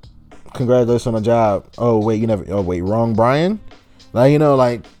 yo, congratulations on the job. Wrong Brian?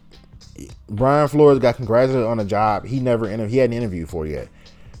 Like Brian Flores got congratulated on a job he hadn't interviewed for yet.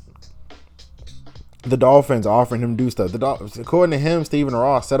 The Dolphins offering him to do stuff. According to him, Stephen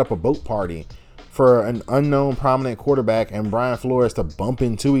Ross set up a boat party for an unknown prominent quarterback and Brian Flores to bump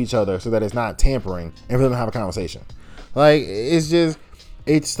into each other so that it's not tampering and for them to have a conversation. Like,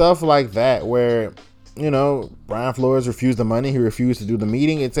 it's stuff like that where, Brian Flores refused the money. He refused to do the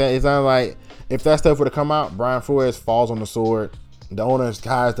meeting. It's not like if that stuff were to come out, Brian Flores falls on the sword. The owner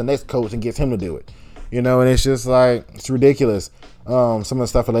hires the next coach and gets him to do it. And it's just like, it's ridiculous. Some of the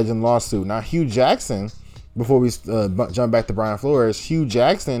stuff alleged in the lawsuit. Now, Hugh Jackson, before we jump back to Brian Flores, Hugh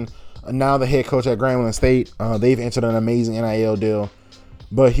Jackson, now the head coach at Grambling State, they've entered an amazing NIL deal.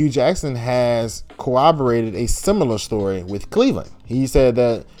 But Hugh Jackson has corroborated a similar story with Cleveland. He said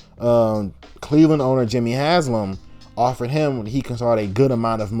that Cleveland owner Jimmy Haslam offered him what he considered a good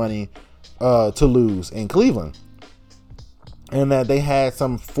amount of money to lose in Cleveland. And that they had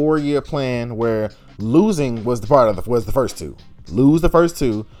some 4-year plan where losing was the first two. Lose the first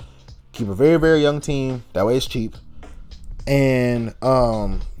two, keep a very, very young team, that way it's cheap, and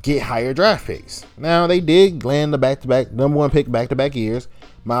get higher draft picks. Now, they did land the back-to-back number one pick back-to-back years.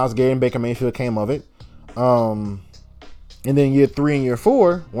 Myles Garrett and Baker Mayfield came of it. And then year 3 and year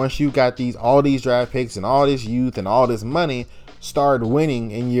 4, once you got all these draft picks and all this youth and all this money, started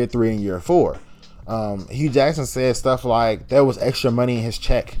winning in year 3 and year 4. Hugh Jackson said stuff like there was extra money in his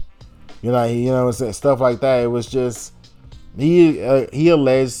check. Stuff like that. It was just He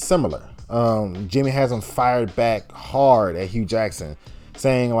alleged similar. Jimmy has him fired back hard at Hugh Jackson,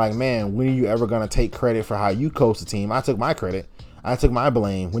 saying like, "Man, when are you ever gonna take credit for how you coached the team? I took my credit. I took my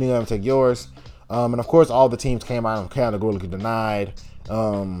blame. When are you gonna take yours?" And of course, all the teams came out and categorically denied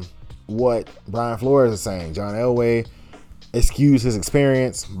what Brian Flores is saying. John Elway excused his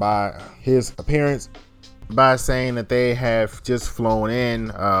experience by his appearance by saying that they have just flown in,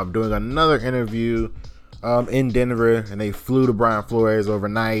 doing another interview in Denver, and they flew to Brian Flores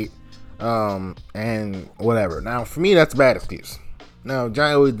overnight, and whatever. Now, for me, that's a bad excuse. Now,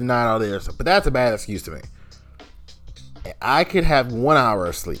 John Elway denied all this, but that's a bad excuse to me. I could have 1 hour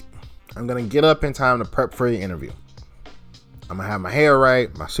of sleep. I'm going to get up in time to prep for the interview. I'm going to have my hair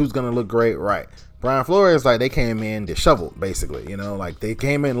right. My suit's going to look great, right? Brian Flores, like, they came in disheveled, basically. You know, like, they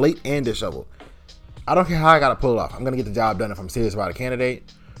came in late and disheveled. I don't care how I got to pull it off. I'm going to get the job done if I'm serious about a candidate.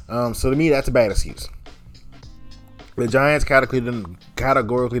 So to me, that's a bad excuse. The Giants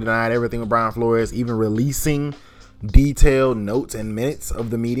categorically denied everything with Brian Flores, even releasing detailed notes and minutes of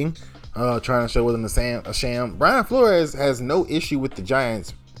the meeting, trying to show it wasn't a sham. Brian Flores has no issue with the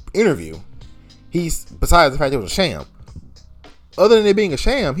Giants interview. Besides the fact it was a sham. Other than it being a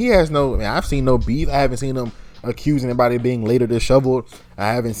sham, he has no. I mean, I've seen no beef. I haven't seen him accuse anybody of being later disheveled. I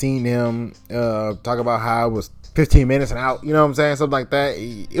haven't seen him talk about how it was 15 minutes and out. You know what I'm saying? Something like that.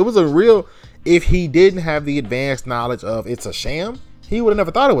 It was a real. If he didn't have the advanced knowledge of it's a sham, he would have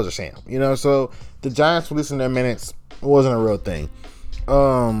never thought it was a sham. You know, so the Giants releasing their minutes wasn't a real thing.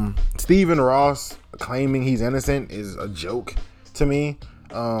 Stephen Ross claiming he's innocent is a joke to me.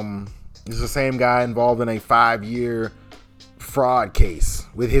 It's the same guy involved in a 5-year fraud case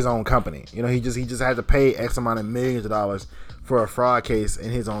with his own company. You know, he just had to pay X amount of millions of dollars for a fraud case in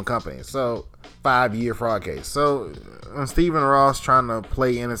his own company. So 5-year fraud case. So Stephen Ross trying to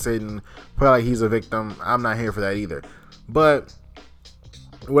play innocent and play like he's a victim, I'm not here for that either. But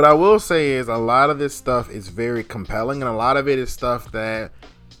what I will say is a lot of this stuff is very compelling, and a lot of it is stuff that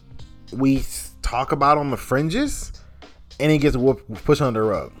we talk about on the fringes and it gets pushed under the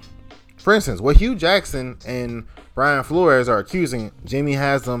rug. For instance, what Hugh Jackson and Brian Flores are accusing Jimmy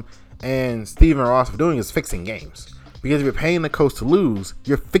Haslam and Stephen Ross of doing is fixing games. Because if you're paying the coach to lose,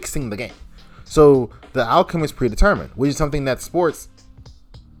 you're fixing the game. So the outcome is predetermined, which is something that sports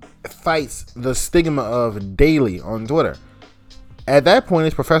fights the stigma of daily on Twitter. At that point,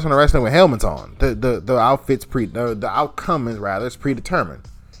 it's professional wrestling with helmets on. The outcome is predetermined.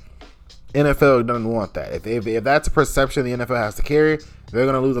 NFL doesn't want that. If that's a perception the NFL has to carry, they're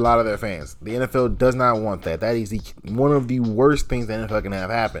going to lose a lot of their fans. The NFL does not want that. That is one of the worst things the NFL can have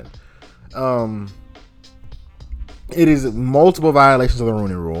happen. It is multiple violations of the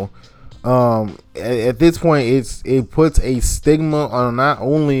Rooney Rule. At this point, it puts a stigma on not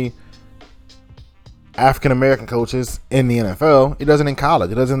only African American coaches in the NFL, it doesn't in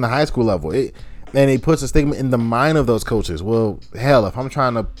college, it doesn't in the high school level. And it puts a stigma in the mind of those coaches. Well, hell, if I'm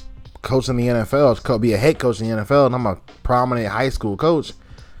trying to coach in the NFL, be a head coach in the NFL, and I'm a prominent high school coach,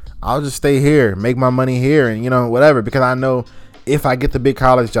 I'll just stay here, make my money here, and whatever, because I know if I get the big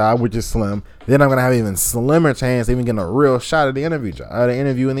college job, which is slim, then I'm gonna have even slimmer chance of even getting a real shot at the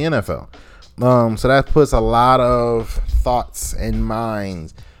interview in the NFL. So that puts a lot of thoughts in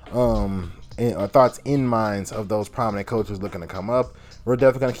minds of those prominent coaches looking to come up. We're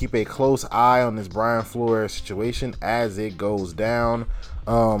definitely going to keep a close eye on this Brian Flores situation as it goes down,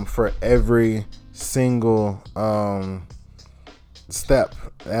 for every single step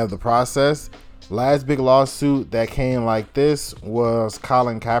of the process. Last big lawsuit that came like this was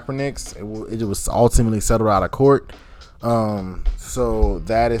Colin Kaepernick's. It was ultimately settled out of court. So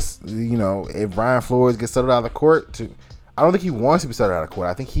that is, if Brian Flores gets settled out of court, I don't think he wants to be settled out of court.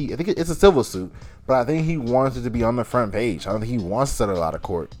 I think it's a civil suit, but I think he wants it to be on the front page. I don't think he wants to settle out of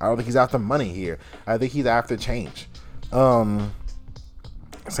court. I don't think he's after money here. I think he's after change. Same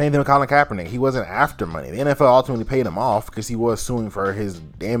thing with Colin Kaepernick. He wasn't after money. The NFL ultimately paid him off because he was suing for his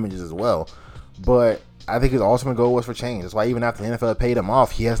damages as well. But I think his ultimate goal was for change. That's why even after the NFL paid him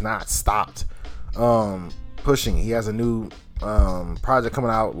off, he has not stopped pushing. He has a new project coming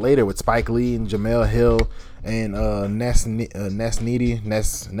out later with Spike Lee and Jamel Hill and Nessa,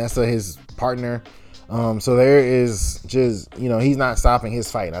 his partner. So there is just, he's not stopping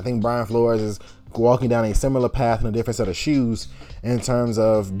his fight. I think Brian Flores is walking down a similar path in a different set of shoes in terms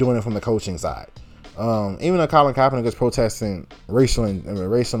of doing it from the coaching side. Even though Colin Kaepernick is protesting racial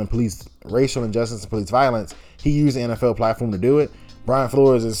injustice and police violence, he used the NFL platform to do it. Brian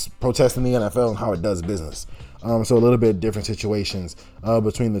Flores is protesting the NFL and how it does business. So a little bit different situations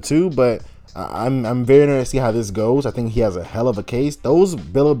between the two, but I'm very interested to see how this goes. I think he has a hell of a case. Those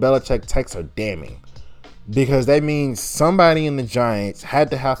Bill Belichick texts are damning. because that means somebody in the Giants had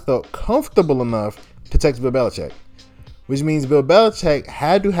to have felt comfortable enough to text Bill Belichick, which means Bill Belichick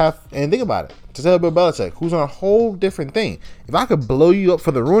had to have, and think about it, to tell Bill Belichick, who's on a whole different thing. If I could blow you up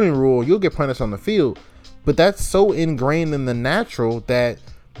for the ruining rule, you'll get punished on the field. But that's so ingrained in the natural that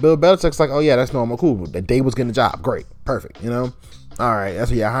Bill Belichick's like, oh yeah, that's normal, cool. That Dable's getting the job, great, perfect, All right, that's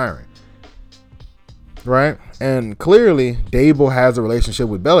what you're hiring, right? And clearly, Dable has a relationship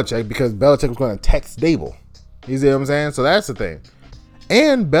with Belichick because Belichick was going to text Dable. You see what I'm saying? So that's the thing.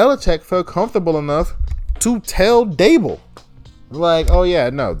 And Belichick felt comfortable enough to tell Dable, like, oh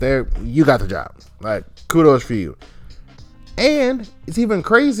yeah, no, you got the job. Like, kudos for you. And it's even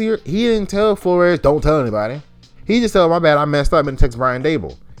crazier, he didn't tell Flores, don't tell anybody. He just told, my bad, I messed up and text Brian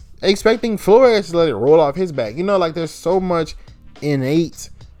Dable, expecting Flores to let it roll off his back. Like, there's so much innate,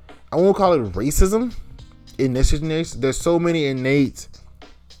 I won't call it racism in this situation. There's so many innate,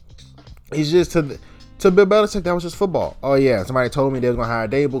 it's just to Bill Belichick, that was just football. Oh yeah, somebody told me they was gonna hire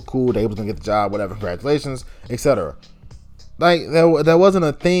Dable, cool, Dable's gonna get the job, whatever, congratulations, etc. Like, there wasn't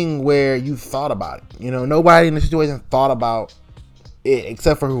a thing where you thought about it. Nobody in the situation thought about it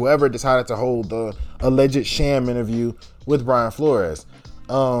except for whoever decided to hold the alleged sham interview with Brian Flores.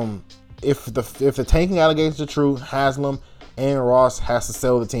 If the tanking allegations are true, Haslam and Ross has to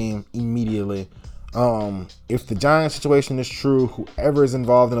sell the team immediately. If the Giants situation is true, whoever is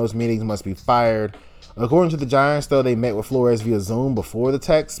involved in those meetings must be fired. According to the Giants, though, they met with Flores via Zoom before the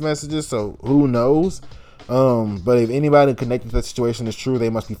text messages, so who knows? But if anybody connected to the situation is true, they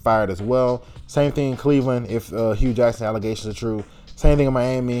must be fired as well. Same thing in Cleveland if Hugh Jackson allegations are true. Same thing in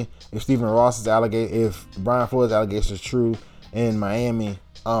Miami if if Brian Flores allegations is true in Miami.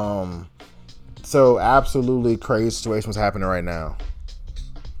 So absolutely crazy situation was happening right now.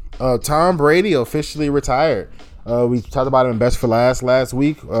 Tom Brady officially retired. We talked about him in Best for last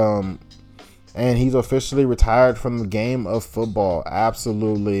week. And he's officially retired from the game of football.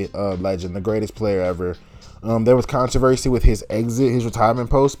 Absolutely a legend, the greatest player ever. There was controversy with his retirement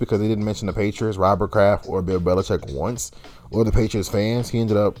post, because he didn't mention the Patriots, Robert Kraft, or Bill Belichick once, or the Patriots fans. He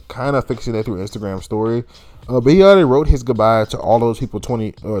ended up kind of fixing that through Instagram story. But he already wrote his goodbye to all those people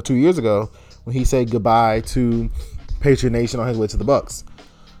 2 years ago when he said goodbye to Patriot Nation on his way to the Bucs.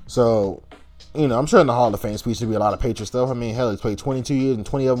 So, I'm sure in the Hall of Fame speech there'll be a lot of Patriot stuff. I mean, hell, he's played 22 years and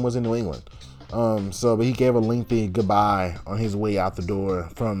 20 of them was in New England. But he gave a lengthy goodbye on his way out the door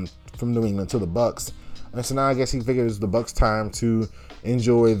from New England to the Bucs. And so now I guess he figured it's the Bucs' time to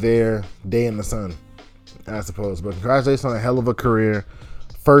enjoy their day in the sun, I suppose. But congratulations on a hell of a career.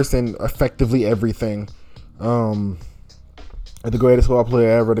 First in effectively everything. The greatest football player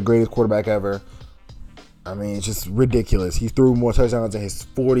ever, the greatest quarterback ever. I mean, it's just ridiculous. He threw more touchdowns in his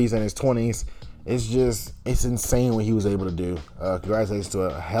 40s and his 20s. It's insane what he was able to do. Congratulations to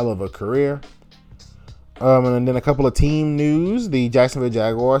a hell of a career. And then a couple of team news. The Jacksonville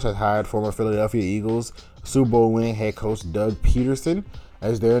Jaguars has hired former Philadelphia Eagles Super Bowl winning head coach Doug Peterson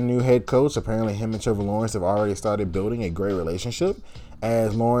as their new head coach. Apparently him and Trevor Lawrence have already started building a great relationship,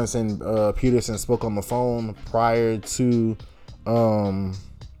 as Lawrence and Peterson spoke on the phone prior to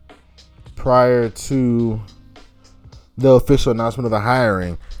the official announcement of the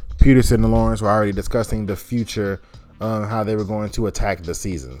hiring. Peterson and Lawrence were already discussing the future, how they were going to attack the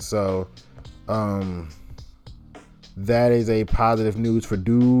season. So that is a positive news for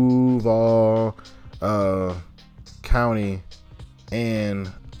Duval County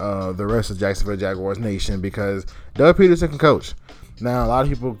and the rest of Jacksonville Jaguars Nation, because Doug Peterson can coach. Now, a lot of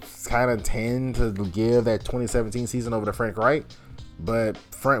people kind of tend to give that 2017 season over to Frank Reich, but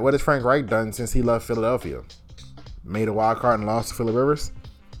what has Frank Reich done since he left Philadelphia? Made a wild card and lost to Phillip Rivers.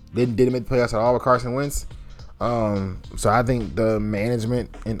 Didn't make the playoffs at all with Carson Wentz. So I think the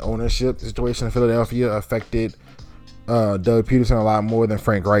management and ownership situation in Philadelphia affected Doug Peterson a lot more than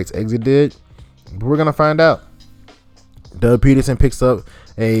Frank Reich's exit did. But we're going to find out. Doug Peterson picks up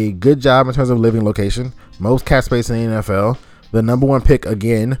a good job in terms of living location. Most cap space in the NFL. The number one pick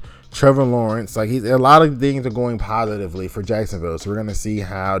again, Trevor Lawrence. A lot of things are going positively for Jacksonville. So we're going to see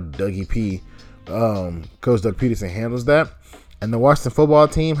how Dougie P, Coach Doug Peterson, handles that. And the Washington football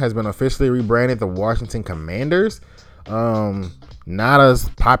team has been officially rebranded the Washington Commanders. Not as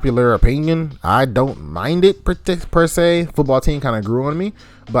popular opinion. I don't mind it per se. Football team kind of grew on me,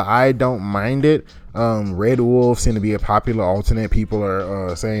 but I don't mind it. Red Wolves seem to be a popular alternate. People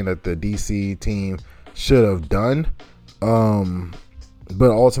are saying that the DC team should have done. But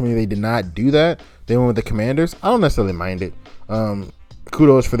ultimately they did not do that. They went with the Commanders. I don't necessarily mind it.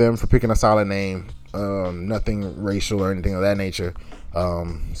 Kudos for them for picking a solid name. Nothing racial or anything of that nature.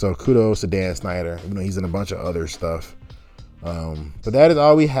 So kudos to Dan Snyder, even though he's in a bunch of other stuff. But that is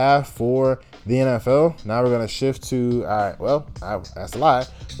all we have for the NFL. Now we're going to shift to, that's a lie.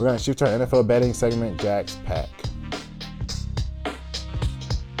 We're going to shift to our NFL betting segment, Jack's Pack.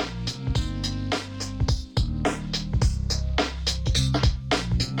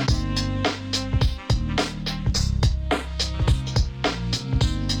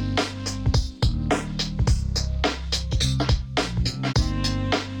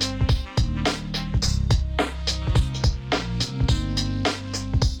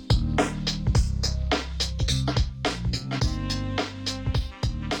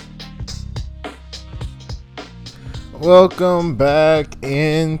 Welcome back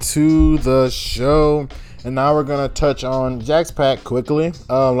into the show, and now we're gonna touch on Jack's Pack quickly.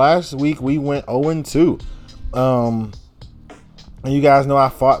 Last week we went 0-2, and you guys know I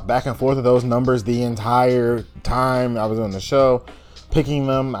fought back and forth with those numbers the entire time I was on the show, picking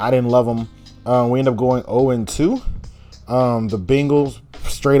them. I didn't love them. We ended up going 0-2. The Bengals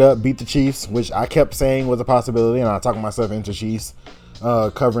straight up beat the Chiefs, which I kept saying was a possibility, and I talked myself into Chiefs.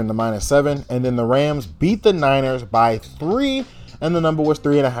 Covering the -7, and then the Rams beat the Niners by 3, and the number was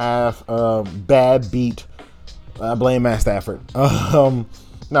 3.5. Bad beat. I blame Matt Stafford. No,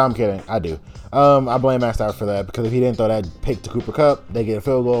 I'm kidding. I do. I blame Matt Stafford for that, because if he didn't throw that pick to Cooper Kupp, they get a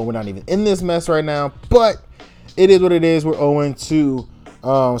field goal. We're not even in this mess right now, but it is what it is. We're 0-2.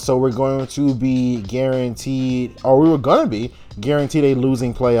 So we're going to be guaranteed, or we were going to be guaranteed a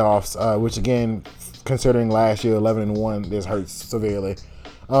losing playoffs, which again, considering last year 11-1, this hurts severely.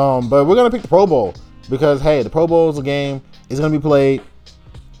 But we're gonna pick the Pro Bowl because hey, the Pro Bowl is a game. It's gonna be played.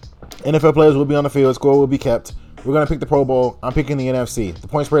 NFL players will be on the field. Score will be kept. We're gonna pick the Pro Bowl. I'm picking the NFC. The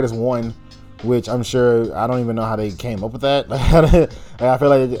point spread is 1, which I'm sure I don't even know how they came up with that. I feel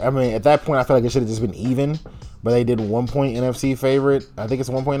like at that point I feel like it should have just been even. But they did 1 point NFC favorite. I think it's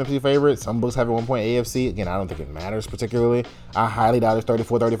a 1 point NFC favorite. Some books have a 1 point AFC. Again, I don't think it matters particularly. I highly doubt it's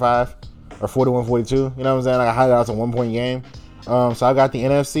 34-35. Or 41-42, you know what I'm saying? Like I highlight out a 1 point game. So I got the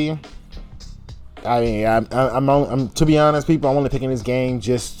NFC. I mean, I'm to be honest, people, I'm only picking this game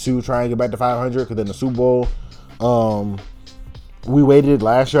just to try and get back to 500 because then the Super Bowl. We weighted it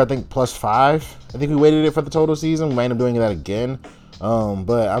last year, I think +5. I think we weighted it for the total season. We might end up doing that again.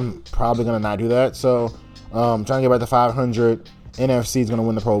 But I'm probably gonna not do that. So trying to get back to 500. NFC is gonna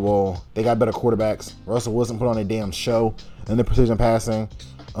win the Pro Bowl. They got better quarterbacks. Russell Wilson put on a damn show in the precision passing.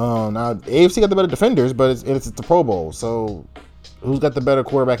 Now AFC got the better defenders, but it's the Pro Bowl. So who's got the better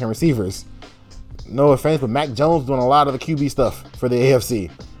quarterback and receivers? No offense, but Mac Jones doing a lot of the QB stuff for the AFC.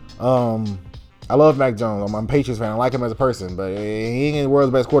 I love Mac Jones. I'm a Patriots fan. I like him as a person, but he ain't the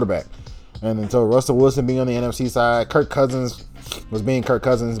world's best quarterback. And until Russell Wilson being on the NFC side, Kirk Cousins was being Kirk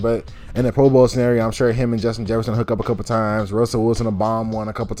Cousins, but in the Pro Bowl scenario, I'm sure him and Justin Jefferson hook up a couple times. Russell Wilson a bomb one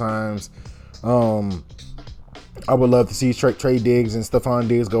a couple times. I would love to see Trey Diggs and Stephon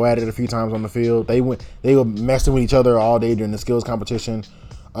Diggs go at it a few times on the field. They were messing with each other all day during the skills competition.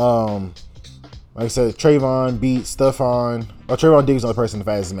 Like I said, Trayvon beat Stephon. Or Trayvon Diggs is the person, the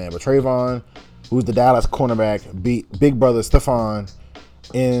fastest man, but Trayvon, who's the Dallas cornerback, beat big brother Stephon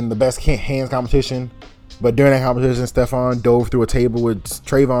in the best hands competition. But during that competition, Stephon dove through a table with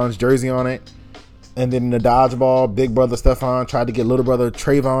Trayvon's jersey on it. And then in the dodgeball, big brother Stephon tried to get little brother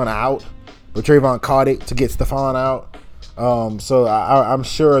Trayvon out. But Trayvon caught it to get Stephon out. So I'm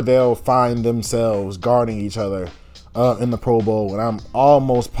sure they'll find themselves guarding each other in the Pro Bowl. And I'm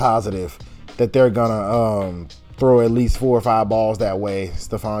almost positive that they're going to throw at least 4 or 5 balls that way.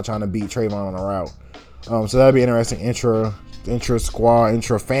 Stephon trying to beat Trayvon on a route. So that'd be interesting intra-squad,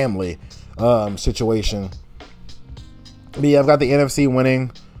 intra-family situation. But yeah, I've got the NFC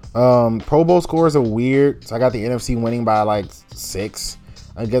winning. Pro Bowl scores are weird. So I got the NFC winning by like 6.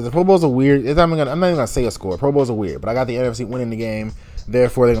 I guess the Pro Bowls are weird. I'm not even gonna say a score. Pro Bowls are weird, but I got the NFC winning the game.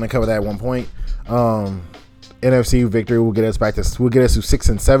 Therefore, they're gonna cover that 1 point. NFC victory will get us to 6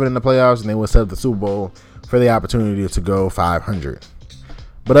 and 7 in the playoffs, and then we'll set up the Super Bowl for the opportunity to go 500.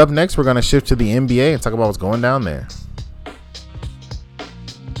 But up next, we're gonna shift to the NBA and talk about what's going down there.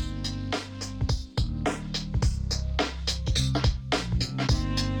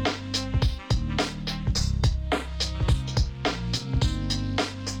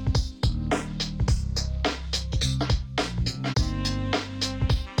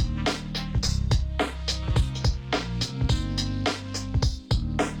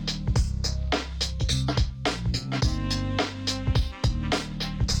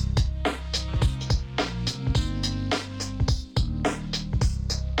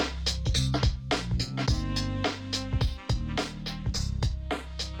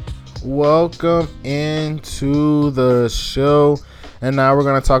 Welcome into the show, and now we're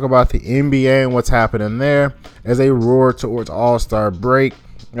going to talk about the NBA and what's happening there. as they roar towards All-Star break.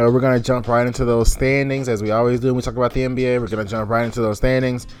 We're going to jump right into those standings as we always do when we talk about the NBA. We're going to jump right into those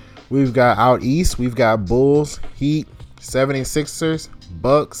standings. We've got out east, we've got Bulls, Heat, 76ers,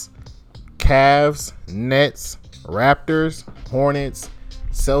 Bucks, Cavs, Nets, Raptors, Hornets,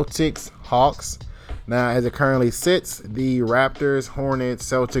 Celtics, Hawks. Now, as it currently sits, the Raptors, Hornets,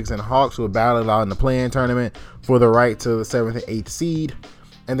 Celtics, and Hawks will battle it out in the play-in tournament for the right to the 7th and 8th seed.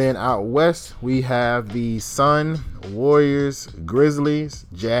 And then out west, we have the Sun, Warriors, Grizzlies,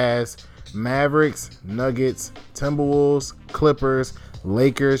 Jazz, Mavericks, Nuggets, Timberwolves, Clippers,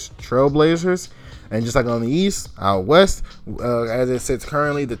 Lakers, Trailblazers. And just like on the east, out west, as it sits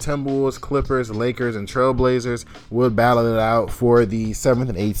currently, the Timberwolves, Clippers, Lakers, and Trailblazers will battle it out for the 7th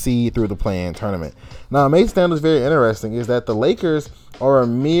and 8th seed through the play-in tournament. Now, what makes standings very interesting is that the Lakers are a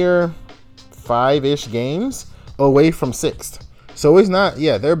mere 5-ish games away from 6th. So it's not,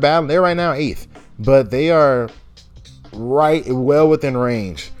 they're battling. They're right now 8th, but they are right well within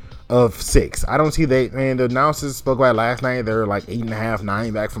range of 6. I don't see the announcers spoke about last night. They're like 8.5,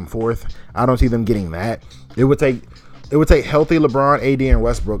 9 back from 4th. I don't see them getting that. It would take healthy LeBron, AD, and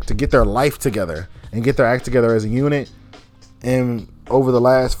Westbrook to get their life together and get their act together as a unit. And over the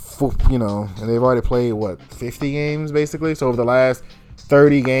last, and they've already played 50 games basically. So over the last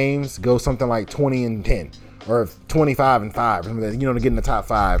 30 games, go something like 20-10 or 25-5. To get in the top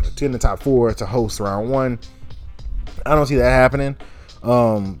 5, to in the top 4 to host round 1. I don't see that happening.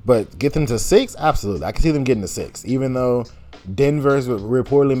 But get them to 6, absolutely. I can see them getting to 6, even though Denver's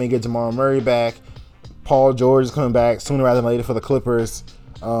reportedly may get Jamal Murray back. Paul George is coming back sooner rather than later for the Clippers.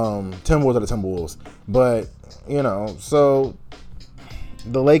 Timberwolves are the Timberwolves. But, so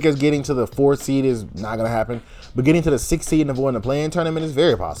the Lakers getting to the 4th seed is not going to happen. But getting to the 6th seed and avoiding the play-in tournament is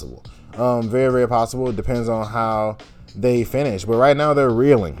very possible. Very, very possible. It depends on how they finish. But right now they're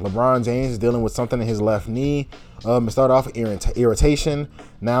reeling. LeBron James is dealing with something in his left knee. It started off with irritation.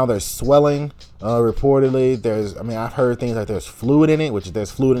 Now there's swelling. Reportedly, I've heard things like there's fluid in it, which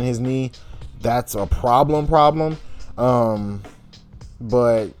there's fluid in his knee. That's a problem.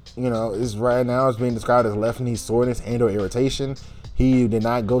 But, it's right now it's being described as left knee soreness and or irritation. He did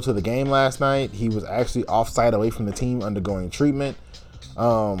not go to the game last night. He was actually off-site away from the team undergoing treatment.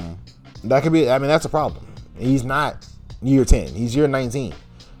 That could be, that's a problem. He's not year 10. He's year 19.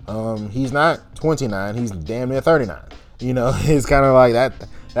 He's not 29. He's damn near 39. It's kind of like that.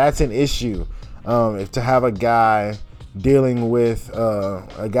 That's an issue. If to have a guy dealing with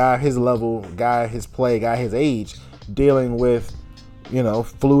a guy his level, guy his play, guy his age, dealing with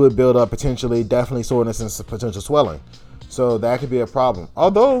fluid buildup, potentially definitely soreness and potential swelling. So that could be a problem.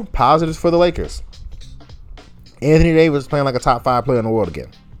 Although positives for the Lakers. Anthony Davis is playing like a top 5 player in the world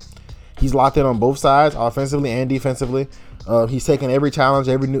again. He's locked in on both sides, offensively and defensively. He's taking every challenge,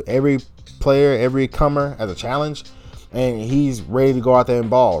 every player, every comer as a challenge, and he's ready to go out there and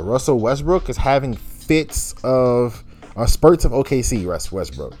ball. Russell Westbrook is having fits of spurts of OKC.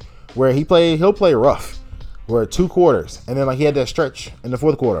 Westbrook, where he'll play rough, where 2 quarters, and then he had that stretch in the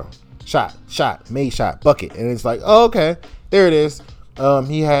 4th quarter, shot, made shot, bucket, and it's like, oh, okay, there it is.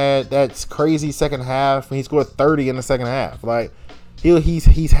 He had that crazy second half, and he scored 30 in the second half.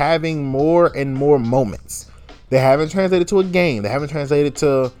 He's having more and more moments. They haven't translated to a game. They haven't translated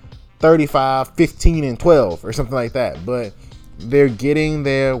to 35, 15, and 12 or something like that. But they're getting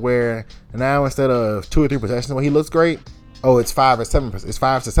there where now instead of 2 or 3 possessions, when he looks great, it's 5 to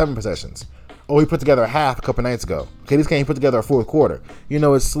 7 possessions. He put together a half a couple nights ago. Okay, this game he put together a 4th quarter.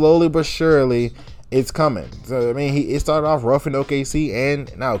 It's slowly but surely it's coming. So it started off rough in OKC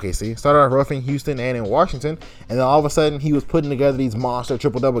and not OKC. Started off rough in Houston and in Washington, and then all of a sudden he was putting together these monster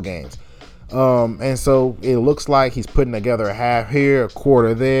triple-double games. And so it looks like he's putting together a half here, a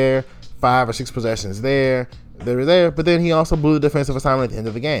quarter there, 5 or 6 possessions there, but then he also blew the defensive assignment at the end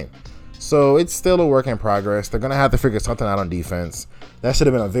of the game. So it's still a work in progress. They're going to have to figure something out on defense. That should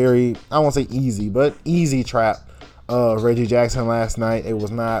have been a very, I won't say easy, but easy trap of Reggie Jackson last night. It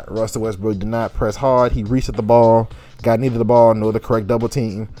was not. Russell Westbrook did not press hard. He reached at the ball, got neither the ball nor the correct double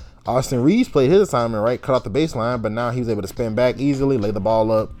team. Austin Reeves played his assignment right, cut off the baseline, but now he was able to spin back easily, lay the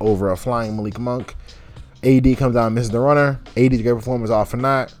ball up over a flying Malik Monk. AD comes down and misses the runner. AD's great performance, all for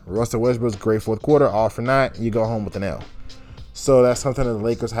naught. Russell Westbrook's great 4th quarter, all for naught. You go home with an L. So that's something that the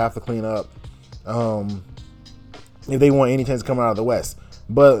Lakers have to clean up if they want any chance to come out of the West.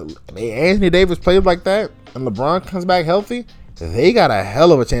 But Anthony Davis played like that, and LeBron comes back healthy, they got a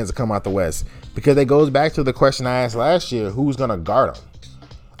hell of a chance to come out the West, because it goes back to the question I asked last year, who's going to guard him?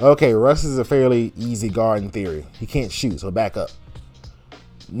 Okay, Russ is a fairly easy guard in theory. He can't shoot, so back up.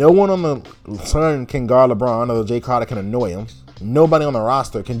 No one on the Sun can guard LeBron, although Jay Crowder can annoy him. Nobody on the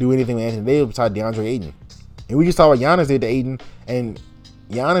roster can do anything with Anthony Davis besides DeAndre Ayton. And we just saw what Giannis did to Aiden, and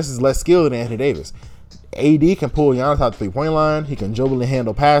Giannis is less skilled than Anthony Davis. AD can pull Giannis out the 3-point line. He can dribble and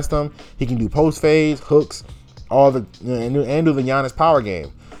handle past him. He can do post fades, hooks, and do the Giannis power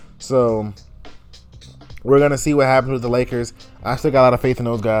game. So we're going to see what happens with the Lakers. I still got a lot of faith in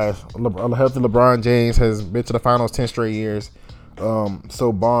those guys. A healthy LeBron James has been to the finals 10 straight years.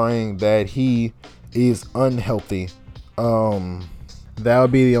 So barring that he is unhealthy, that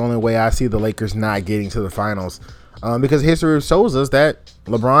would be the only way I see the Lakers not getting to the finals. Because history shows us that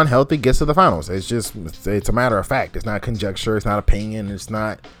LeBron healthy gets to the finals. It's a matter of fact. It's not conjecture. It's not opinion. It's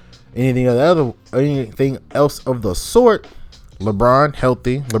not anything else of the sort.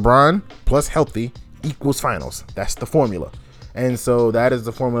 LeBron plus healthy equals finals. That's the formula. And so that is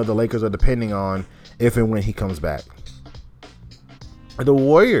the formula the Lakers are depending on if and when he comes back. The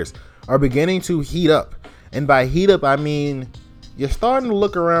Warriors are beginning to heat up. And by heat up, I mean you're starting to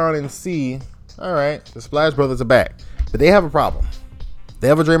look around and see, all right, the Splash Brothers are back. But they have a problem. They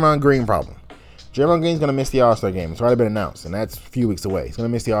have a Draymond Green problem. Draymond Green's going to miss the All-Star game. It's already been announced, and that's a few weeks away. He's going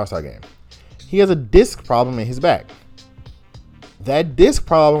to miss the All-Star game. He has a disc problem in his back. That disc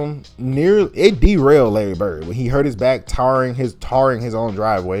problem it derailed Larry Bird when he hurt his back tarring his own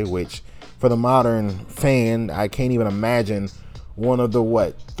driveway, which for the modern fan, I can't even imagine one of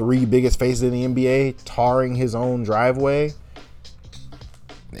the 3 biggest faces in the NBA tarring his own driveway.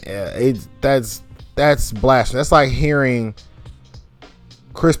 Yeah, that's blasphemy. That's like hearing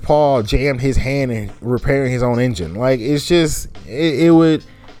Chris Paul jam his hand and repairing his own engine. Like, it's just it would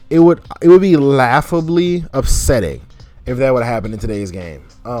be laughably upsetting if that would happen in today's game.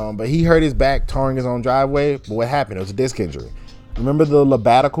 But he hurt his back tarring his own driveway. But what happened? It was a disc injury. Remember the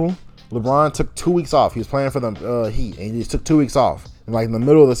sabbatical? LeBron took 2 weeks off. He was playing for the Heat, and he just took 2 weeks off in the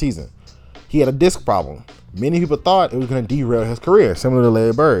middle of the season. He had a disc problem. Many people thought it was going to derail his career, similar to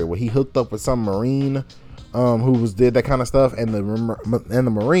Larry Bird, where he hooked up with some Marine who did that kind of stuff, and the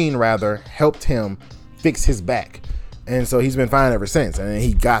Marine rather helped him fix his back. And so he's been fine ever since. And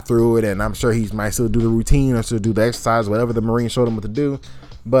he got through it, and I'm sure he might still do the routine or still do the exercise, whatever the Marine showed him what to do.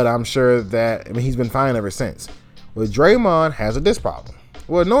 But I'm sure that he's been fine ever since. Well, Draymond has a disc problem.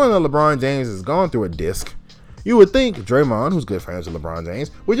 Well, knowing that LeBron James has gone through a disc, you would think Draymond, who's good friends with LeBron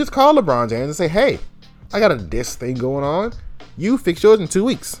James, would just call LeBron James and say, hey, I got a disc thing going on. You fix yours in 2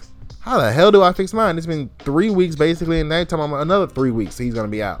 weeks. How the hell do I fix mine? It's been 3 weeks basically, and now talking about another 3 weeks he's going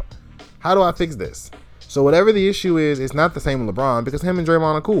to be out. How do I fix this? So whatever the issue is, it's not the same with LeBron because him and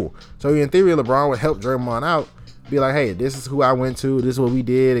Draymond are cool. So in theory, LeBron would help Draymond out, be like, hey, this is who I went to, this is what we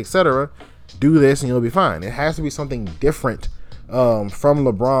did, etc. Do this and you'll be fine. It has to be something different from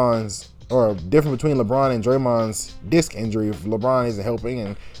LeBron's, or different between LeBron and Draymond's disc injury if LeBron isn't helping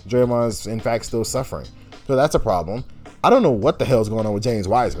and Draymond's in fact still suffering. So that's a problem. I don't know what the hell's going on with James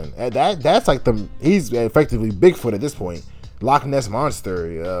Wiseman. That's like he's effectively Bigfoot at this point. Loch Ness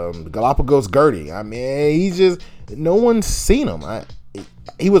Monster, Galapagos Gertie. I mean, no one's seen him.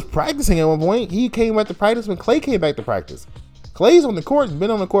 He was practicing at one point. He came back to practice when Klay came back to practice. Klay's on the court,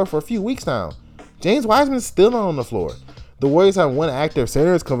 been on the court for a few weeks now. James Wiseman's still not on the floor. The Warriors have one active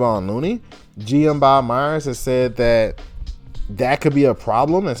center, it's Kevon Looney. GM Bob Myers has said that could be a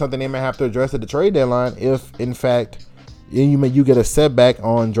problem and something they may have to address at the trade deadline if, in fact, you get a setback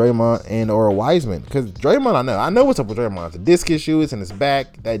on Draymond and or Wiseman. Because Draymond, I know what's up with Draymond. It's a disc issue, it's in his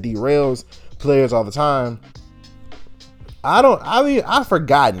back that derails players all the time. I've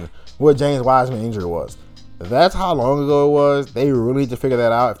forgotten what James Wiseman injury was. That's how long ago it was. They really need to figure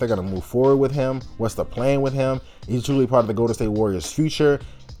that out if they're going to move forward with him. What's the plan with him? Is he truly part of the Golden State Warriors' future?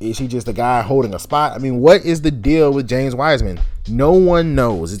 Is he just a guy holding a spot? I mean, what is the deal with James Wiseman? No one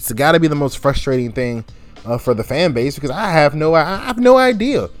knows. It's got to be the most frustrating thing for the fan base because I have no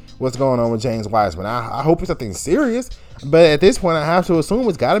idea what's going on with James Wiseman. I hope it's something serious, but at this point, I have to assume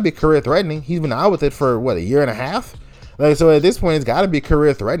it's got to be career threatening. He's been out with it for a year and a half. So at this point, it's got to be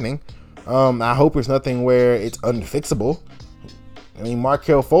career threatening. I hope it's nothing where it's unfixable. I mean,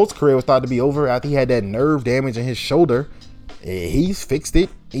 Markelle Fultz's career was thought to be over after he had that nerve damage in his shoulder. He's fixed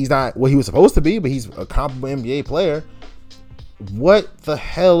it. He's not what he was supposed to be, but he's a comparable NBA player. What the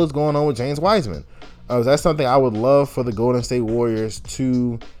hell is going on with James Wiseman? That's something I would love for the Golden State Warriors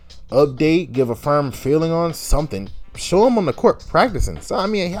to update, give a firm feeling on something. Show him on the court practicing. So, I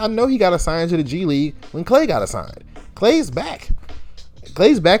mean, I know he got assigned to the G League when Klay got assigned. Klay's back.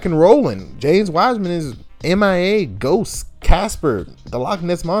 Klay's back and rolling. James Wiseman is MIA, Ghost, Casper, the Loch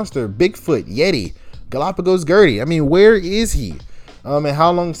Ness Monster, Bigfoot, Yeti, Galapagos Gertie. I mean, where is he? And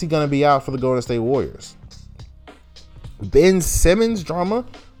how long is he going to be out for the Golden State Warriors? Ben Simmons drama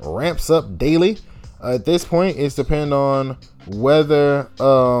ramps up daily. At this point, it's depending on whether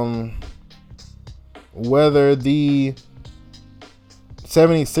whether the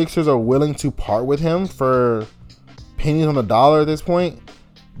 76ers are willing to part with him for pennies on the dollar at this point.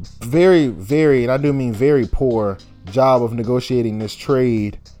 Very, very, and I do mean very poor job of negotiating this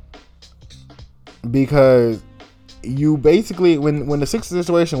trade, because you basically, when the Sixers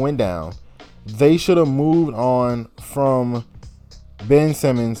situation went down, they should have moved on from Ben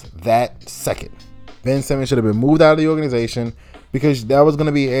Simmons that second. Ben Simmons should have been moved out of the organization, because that was going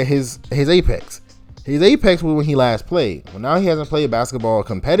to be his apex. His apex was when he last played. Well, now he hasn't played basketball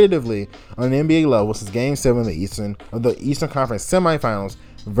competitively on an NBA level since Game 7 of the Eastern Conference semifinals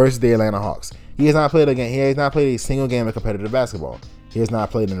versus the Atlanta Hawks. He has not played a game. He has not played a single game of competitive basketball. He has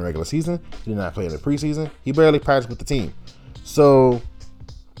not played in the regular season. He did not play in the preseason. He barely practiced with the team. So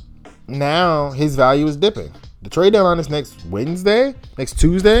now his value is dipping. The trade deadline is next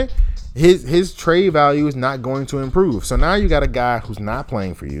Tuesday. His trade value is not going to improve. So now you got a guy who's not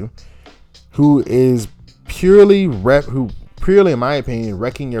playing for you, who is purely, in my opinion,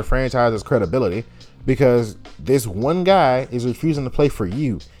 wrecking your franchise's credibility, because this one guy is refusing to play for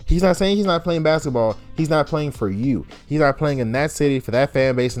you. He's not saying he's not playing basketball. He's not playing for you. He's not playing in that city for that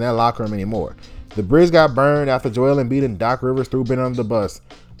fan base and that locker room anymore. The bridge got burned after Joel Embiid and Doc Rivers threw Ben under the bus.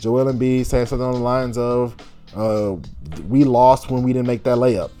 Joel Embiid said something on the lines of, we lost when we didn't make that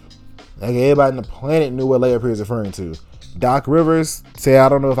layup. Like, everybody on the planet knew what layup he was referring to. Doc Rivers said, I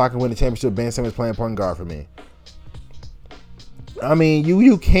don't know if I can win the championship. Ben Simmons playing point guard for me. I mean,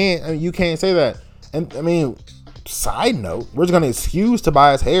 you can't say that. And I mean, side note, we're just gonna excuse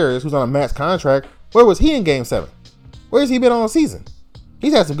Tobias Harris, who's on a max contract. Where was he in Game 7? Where's he been all season?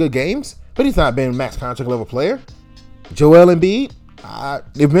 He's had some good games, but he's not been a max contract level player. Joel Embiid,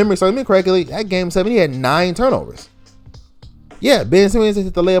 if memory serves me correctly, that Game 7 he had 9 turnovers. Yeah, Ben Simmons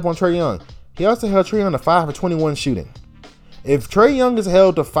hit the layup on Trae Young. He also held Trae Young to 5 for 21 shooting. If Trae Young is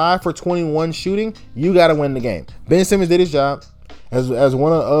held to 5 for 21 shooting, you got to win the game. Ben Simmons did his job as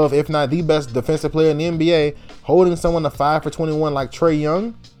one of, if not the best defensive player in the NBA, holding someone to 5 for 21 like Trae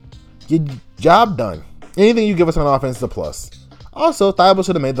Young. Your job done. Anything you give us on offense is a plus. Also, Thibault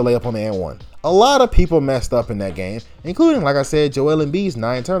should have made the layup on the and one. A lot of people messed up in that game, including, like I said, Joel Embiid's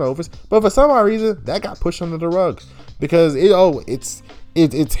 9 turnovers. But for some odd reason, that got pushed under the rug, because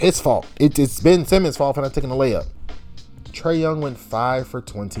it's his fault. It's Ben Simmons' fault for not taking the layup. Trae Young went 5 for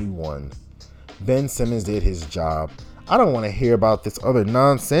 21. Ben Simmons did his job. I don't want to hear about this other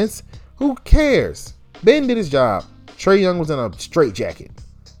nonsense. Who cares? Ben did his job. Trae Young was in a straitjacket.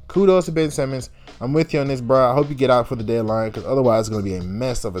 Kudos to Ben Simmons. I'm with you on this, bro. I hope you get out for the deadline, because otherwise it's going to be a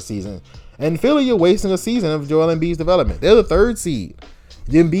mess of a season. And Philly, you're wasting a season of Joel Embiid's development. They're the 3rd seed.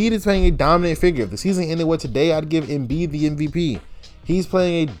 Embiid is playing a dominant figure. If the season ended with today, I'd give Embiid the MVP. He's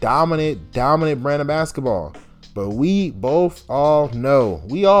playing a dominant brand of basketball. But we all know,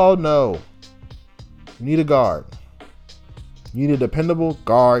 you need a guard. You need a dependable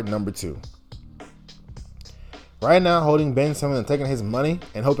guard number 2. Right now, holding Ben Simmons and taking his money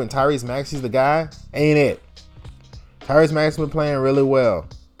and hoping Tyrese Maxey's the guy ain't it. Tyrese Maxey's been playing really well.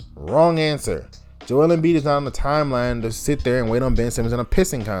 Wrong answer. Joel Embiid is not on the timeline to sit there and wait on Ben Simmons in a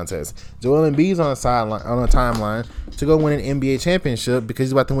pissing contest. Joel Embiid's on a timeline to go win an NBA championship, because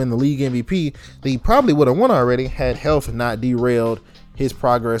he's about to win the league MVP that he probably would have won already had health not derailed his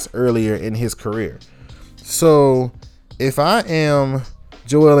progress earlier in his career. So if I am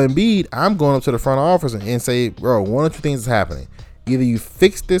Joel Embiid, I'm going up to the front office and say, bro, one of 2 things is happening. Either you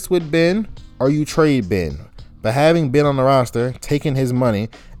fix this with Ben or you trade Ben. But having Ben on the roster, taking his money,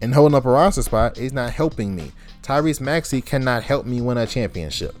 and holding up a roster spot is not helping me. Tyrese Maxey cannot help me win a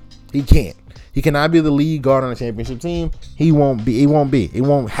championship. He can't. He cannot be the lead guard on a championship team. It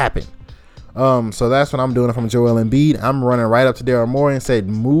won't happen. So that's what I'm doing from Joel Embiid. I'm running right up to Daryl Morey and said,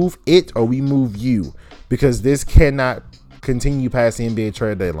 move it or we move you, because this cannot continue past the NBA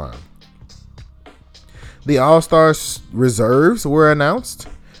trade deadline. The All-Star reserves were announced.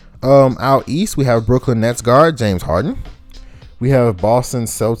 Out east, we have Brooklyn Nets guard James Harden. We have Boston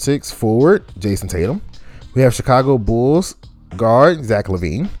Celtics forward Jason Tatum. We have Chicago Bulls guard Zach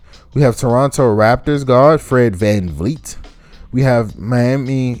LaVine. We have Toronto Raptors guard Fred VanVleet. We have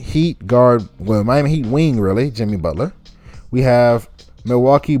Miami Heat wing really, Jimmy Butler. We have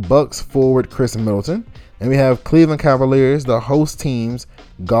Milwaukee Bucks forward Chris Middleton. And we have Cleveland Cavaliers, the host team's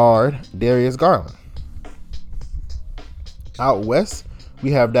guard Darius Garland. Out west,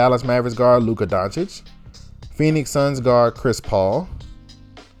 we have Dallas Mavericks guard Luka Doncic, Phoenix Suns guard Chris Paul,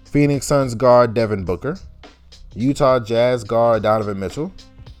 Phoenix Suns guard Devin Booker, Utah Jazz guard Donovan Mitchell,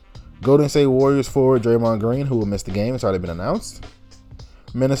 Golden State Warriors forward Draymond Green, who will miss the game. It's already been announced.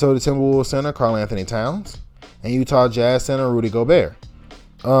 Minnesota Timberwolves center Karl Anthony Towns, and Utah Jazz center Rudy Gobert.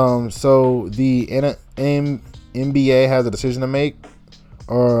 So the NBA has a decision to make,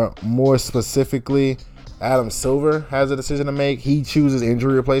 or more specifically, Adam Silver has a decision to make. He chooses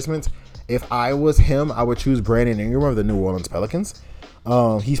injury replacements. If I was him, I would choose Brandon Ingram of the New Orleans Pelicans.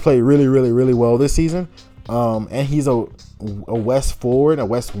 He's played really, really, really well this season. And he's a West forward, a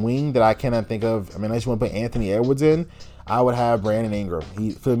West wing that I cannot think of. I mean, unless you want to put Anthony Edwards in, I would have Brandon Ingram.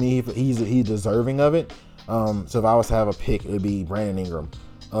 He's deserving of it. So if I was to have a pick, it would be Brandon Ingram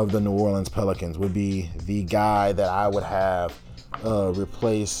of the New Orleans Pelicans would be the guy that I would have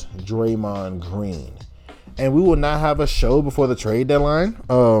replace Draymond Green. And we will not have a show before the trade deadline.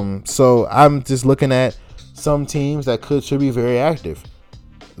 So I'm just looking at some teams that should be very active.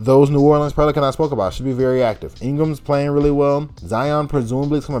 Those New Orleans Pelicans I spoke about should be very active. Ingram's playing really well. Zion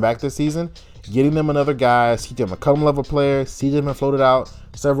presumably is coming back this season. Getting them another guy, CJ McCollum level player. CJ's been floated out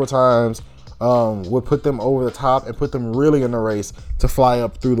several times. Would put them over the top and put them really in the race to fly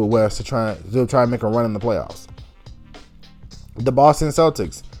up through the West to try and make a run in the playoffs. The Boston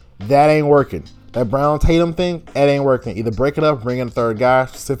Celtics, that ain't working. That Brown Tatum thing, that ain't working. Either break it up, bring in a third guy,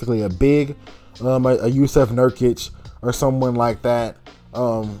 specifically a big, a Yusuf Nurkic or someone like that.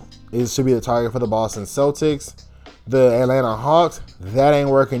 It should be the target for the Boston Celtics. The Atlanta Hawks, that ain't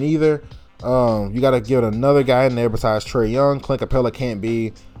working either. You got to give it another guy in there besides Trae Young. Clint Capella can't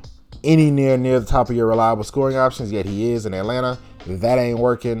be any near the top of your reliable scoring options, yet he is in Atlanta. That ain't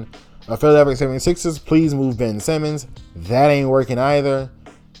working. Philadelphia 76ers, please move Ben Simmons. That ain't working either.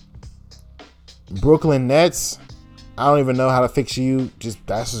 Brooklyn Nets, I don't even know how to fix you.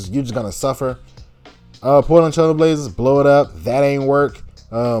 You're just gonna suffer. Portland Trail Blazers, blow it up. That ain't work.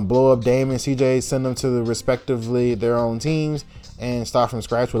 Blow up Dame and CJ, send them to respectively their own teams, and start from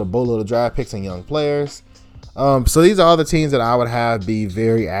scratch with a boatload of draft picks and young players. So these are all the teams that I would have be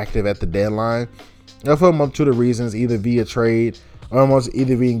very active at the deadline. For a multitude of reasons, either via trade, or almost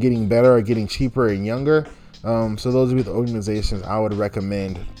either being getting better or getting cheaper and younger. So those would be the organizations I would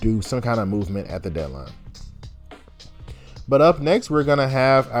recommend do some kind of movement at the deadline. But up next, we're going to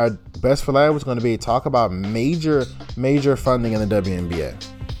have our best for last, which is going to be talk about major funding in the WNBA.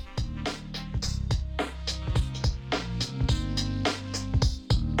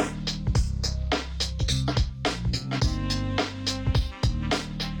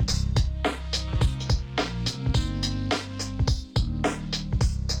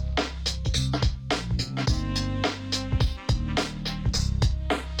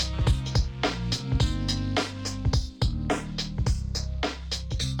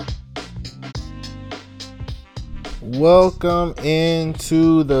 Welcome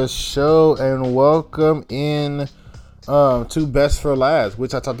into the show and welcome in to Best for Last,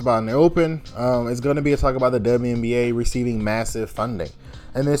 which I talked about in the open. It's going to be a talk about the WNBA receiving massive funding.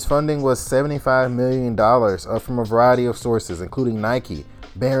 And this funding was $75 million from a variety of sources, including Nike,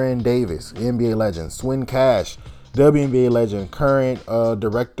 Baron Davis, NBA legend, Swin Cash, WNBA legend, current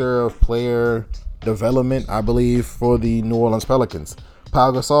director of player development, I believe, for the New Orleans Pelicans,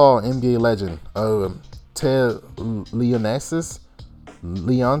 Pau Gasol, NBA legend, Ted Leonsis,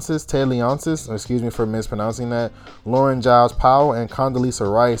 excuse me for mispronouncing that. Lauren Giles Powell and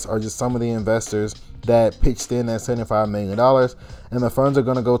Condoleezza Rice are just some of the investors that pitched in that $75 million. And the funds are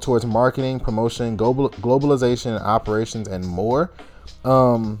going to go towards marketing, promotion, globalization, operations, and more.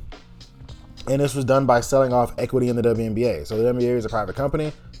 And this was done by selling off equity in the WNBA. So the WNBA is a private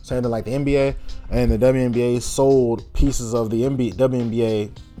company, same thing like the NBA. And the WNBA sold pieces of the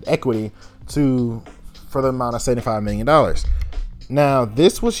WNBA equity for the amount of $75 million. Now,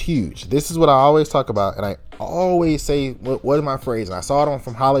 this was huge. This is what I always talk about, and I always say, what is my phrase? And I saw it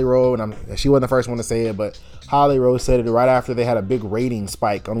from Holly Rowe, and she wasn't the first one to say it, but Holly Rowe said it right after they had a big rating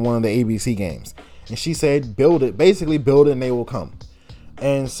spike on one of the ABC games. And she said, build it and they will come.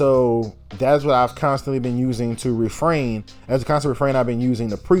 And so that's what I've constantly been using to refrain, as a constant refrain I've been using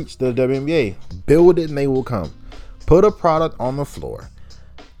to preach to the WNBA. Build it and they will come. Put a product on the floor.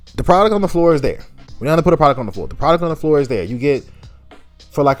 The product on the floor is there. We don't have to put a product on the floor. The product on the floor is there. You get,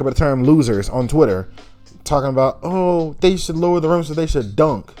 for lack of a better term, losers on Twitter talking about, oh, they should lower the rim so they should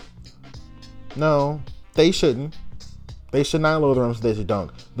dunk. No, they shouldn't. They should not lower the rim so they should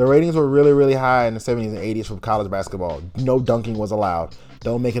dunk. The ratings were really, really high in the 70s and 80s for college basketball. No dunking was allowed.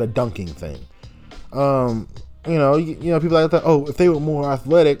 Don't make it a dunking thing. People like that. Oh, if they were more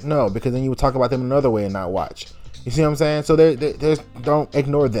athletic, no, because then you would talk about them another way and not watch. You see what I'm saying? So don't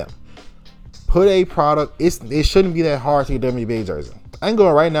ignore them. Put a product. It shouldn't be that hard to get WNBA jersey. I can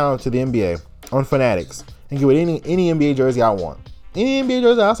go right now to the NBA on Fanatics and get any NBA jersey I want. Any NBA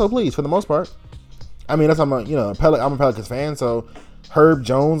jersey I so please, for the most part. I mean, I'm a Pelicans fan, so Herb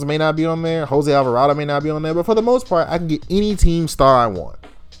Jones may not be on there, Jose Alvarado may not be on there, but for the most part, I can get any team star I want.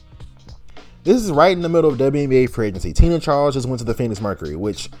 This is right in the middle of WNBA free agency. Tina Charles just went to the Phoenix Mercury,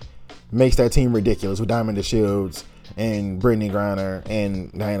 which makes that team ridiculous with Diamond Shields and Brittany Griner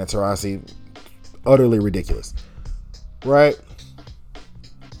and Diana Taurasi. Utterly ridiculous. Right?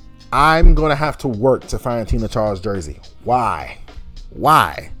 I'm going to have to work to find Tina Charles jersey. Why?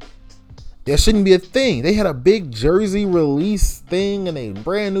 There shouldn't be a thing. They had a big jersey release thing and a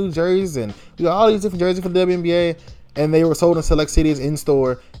brand new jerseys, and we got all these different jerseys for the WNBA, and they were sold in select cities in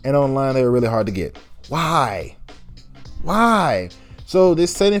store, and online they were really hard to get. Why? So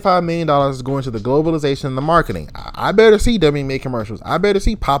this $75 million is going to the globalization and the marketing. I better see WNBA commercials. I better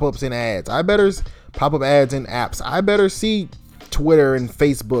see pop-ups and ads. I better pop-up ads in apps. I better see Twitter and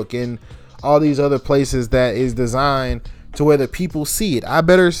Facebook and all these other places that is designed to where the people see it. I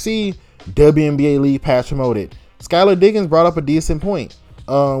better see WNBA League Pass promoted. Skylar Diggins brought up a decent point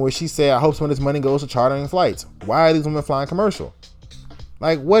where she said, I hope some of this money goes to chartering flights. Why are these women flying commercial?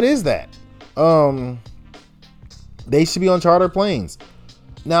 Like, what is that? They should be on charter planes.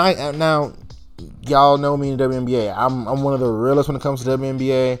 Now, y'all know me in the WNBA. I'm one of the realists when it comes to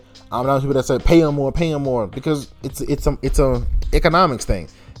WNBA. I'm not people that say pay them more because it's a economics thing.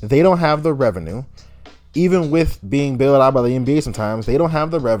 They don't have the revenue, even with being bailed out by the NBA. Sometimes they don't have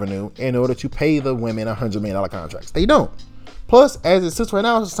the revenue in order to pay the women $100 million contracts. They don't. Plus, as it sits right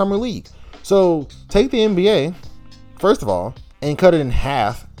now, it's a summer league. So take the NBA first of all and cut it in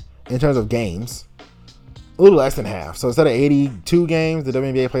half in terms of games. A little less than half. So instead of 82 games, the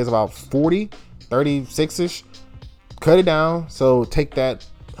WNBA plays about 40, 36-ish. Cut it down. So take that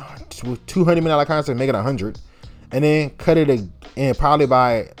 $200 million contract and make it 100. And then cut it in probably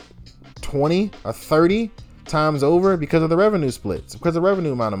by 20 or 30 times over because of the revenue splits, because of the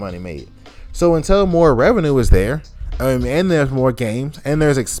revenue amount of money made. So until more revenue is there, and there's more games, and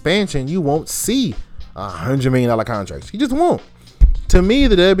there's expansion, you won't see $100 million contracts. You just won't. To me,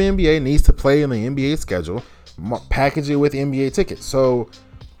 the WNBA needs to play in the NBA schedule, package it with NBA tickets. So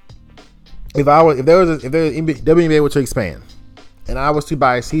if WNBA were to expand, and I was to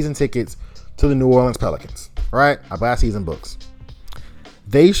buy season tickets to the New Orleans Pelicans, right? I buy season books.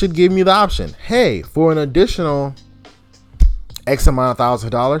 They should give me the option. Hey, for an additional X amount of thousands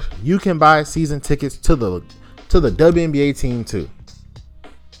of dollars, you can buy season tickets to the WNBA team too.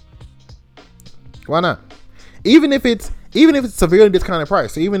 Why not? Even if it's severely discounted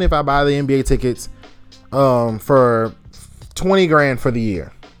price. So even if I buy the NBA tickets for $20,000 for the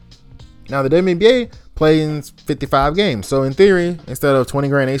year. Now the WNBA plays 55 games. So in theory, instead of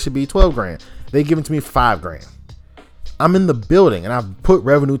 $20,000, they should be $12,000. They give it to me $5,000. I'm in the building and I've put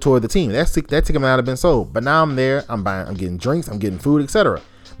revenue toward the team. That ticket might have been sold, but now I'm there. I'm getting drinks, I'm getting food, etc.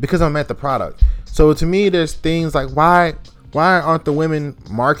 Because I'm at the product. So to me, there's things like why aren't the women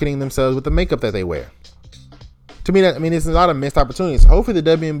marketing themselves with the makeup that they wear? To me, it's a lot of missed opportunities. Hopefully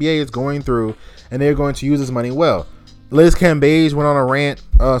the WNBA is going through and they're going to use this money well. Liz Cambage went on a rant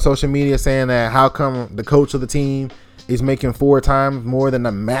social media saying that how come the coach of the team is making 4 times more than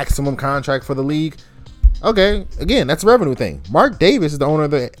the maximum contract for the league. Okay, again, that's a revenue thing. Mark Davis is the owner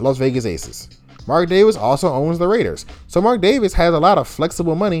of the Las Vegas Aces. Mark Davis also owns the Raiders. So Mark Davis has a lot of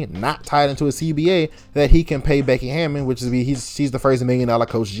flexible money not tied into a CBA that he can pay Becky Hammon, which is she's the first $1 million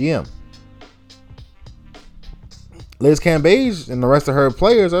coach GM. Liz Cambage and the rest of her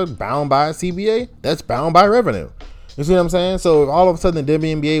players are bound by a CBA that's bound by revenue. You see what I'm saying? So if all of a sudden the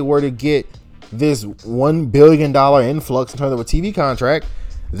WNBA were to get this $1 billion influx in terms of a TV contract,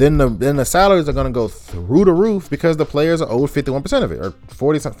 then the salaries are going to go through the roof because the players are owed 51% of it or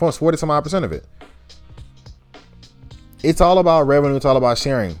 40 some odd percent of it. It's all about revenue. It's all about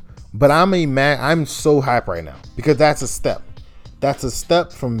sharing. But I'm so hyped right now because that's a step. That's a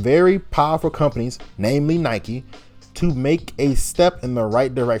step from very powerful companies, namely Nike, to make a step in the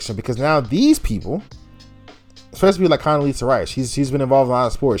right direction. Because now these people, especially like Condoleezza Rice, she's been involved in a lot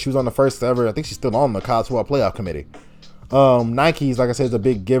of sports. She was on the first ever, I think she's still on the college football playoff committee. Nike's, like I said, is a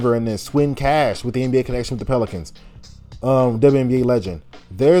big giver in this. Swin Cash with the NBA connection with the Pelicans. WNBA legend.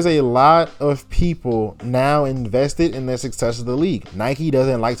 There's a lot of people now invested in the success of the league. Nike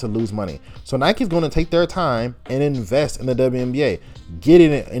doesn't like to lose money. So Nike's going to take their time and invest in the WNBA. Get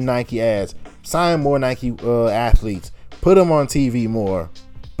it in Nike ads. Sign more Nike athletes. Put them on TV more.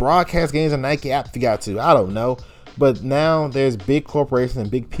 Broadcast games on Nike app if you got to. I don't know. But now there's big corporations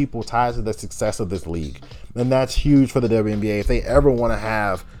and big people tied to the success of this league. And that's huge for the WNBA if they ever want to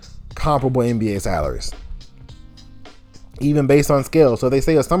have comparable NBA salaries. Even based on scale. So they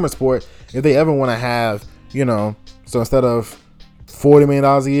say a summer sport, if they ever want to have, so instead of $40 million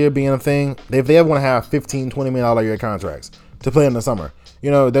a year being a thing, if they ever want to have $15, $20 million a year contracts to play in the summer,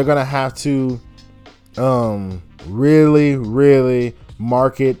 they're going to have to really, really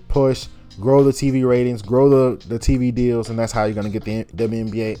market, push, grow the TV ratings, grow the TV deals, and that's how you're going to get the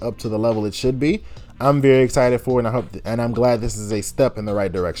WNBA up to the level it should be. I'm very excited for it, and I'm glad this is a step in the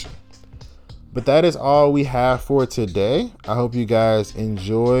right direction. But that is all we have for today. I hope you guys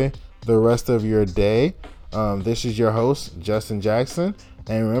enjoy the rest of your day. This is your host, Justin Jackson.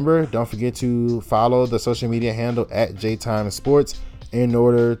 And remember, don't forget to follow the social media handle at JTimeSports in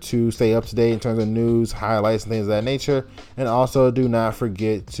order to stay up to date in terms of news, highlights, and things of that nature. And also do not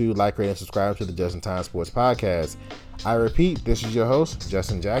forget to like, rate, and subscribe to the Just in Time Sports Podcast. I repeat, this is your host,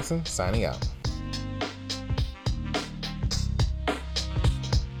 Justin Jackson, signing out.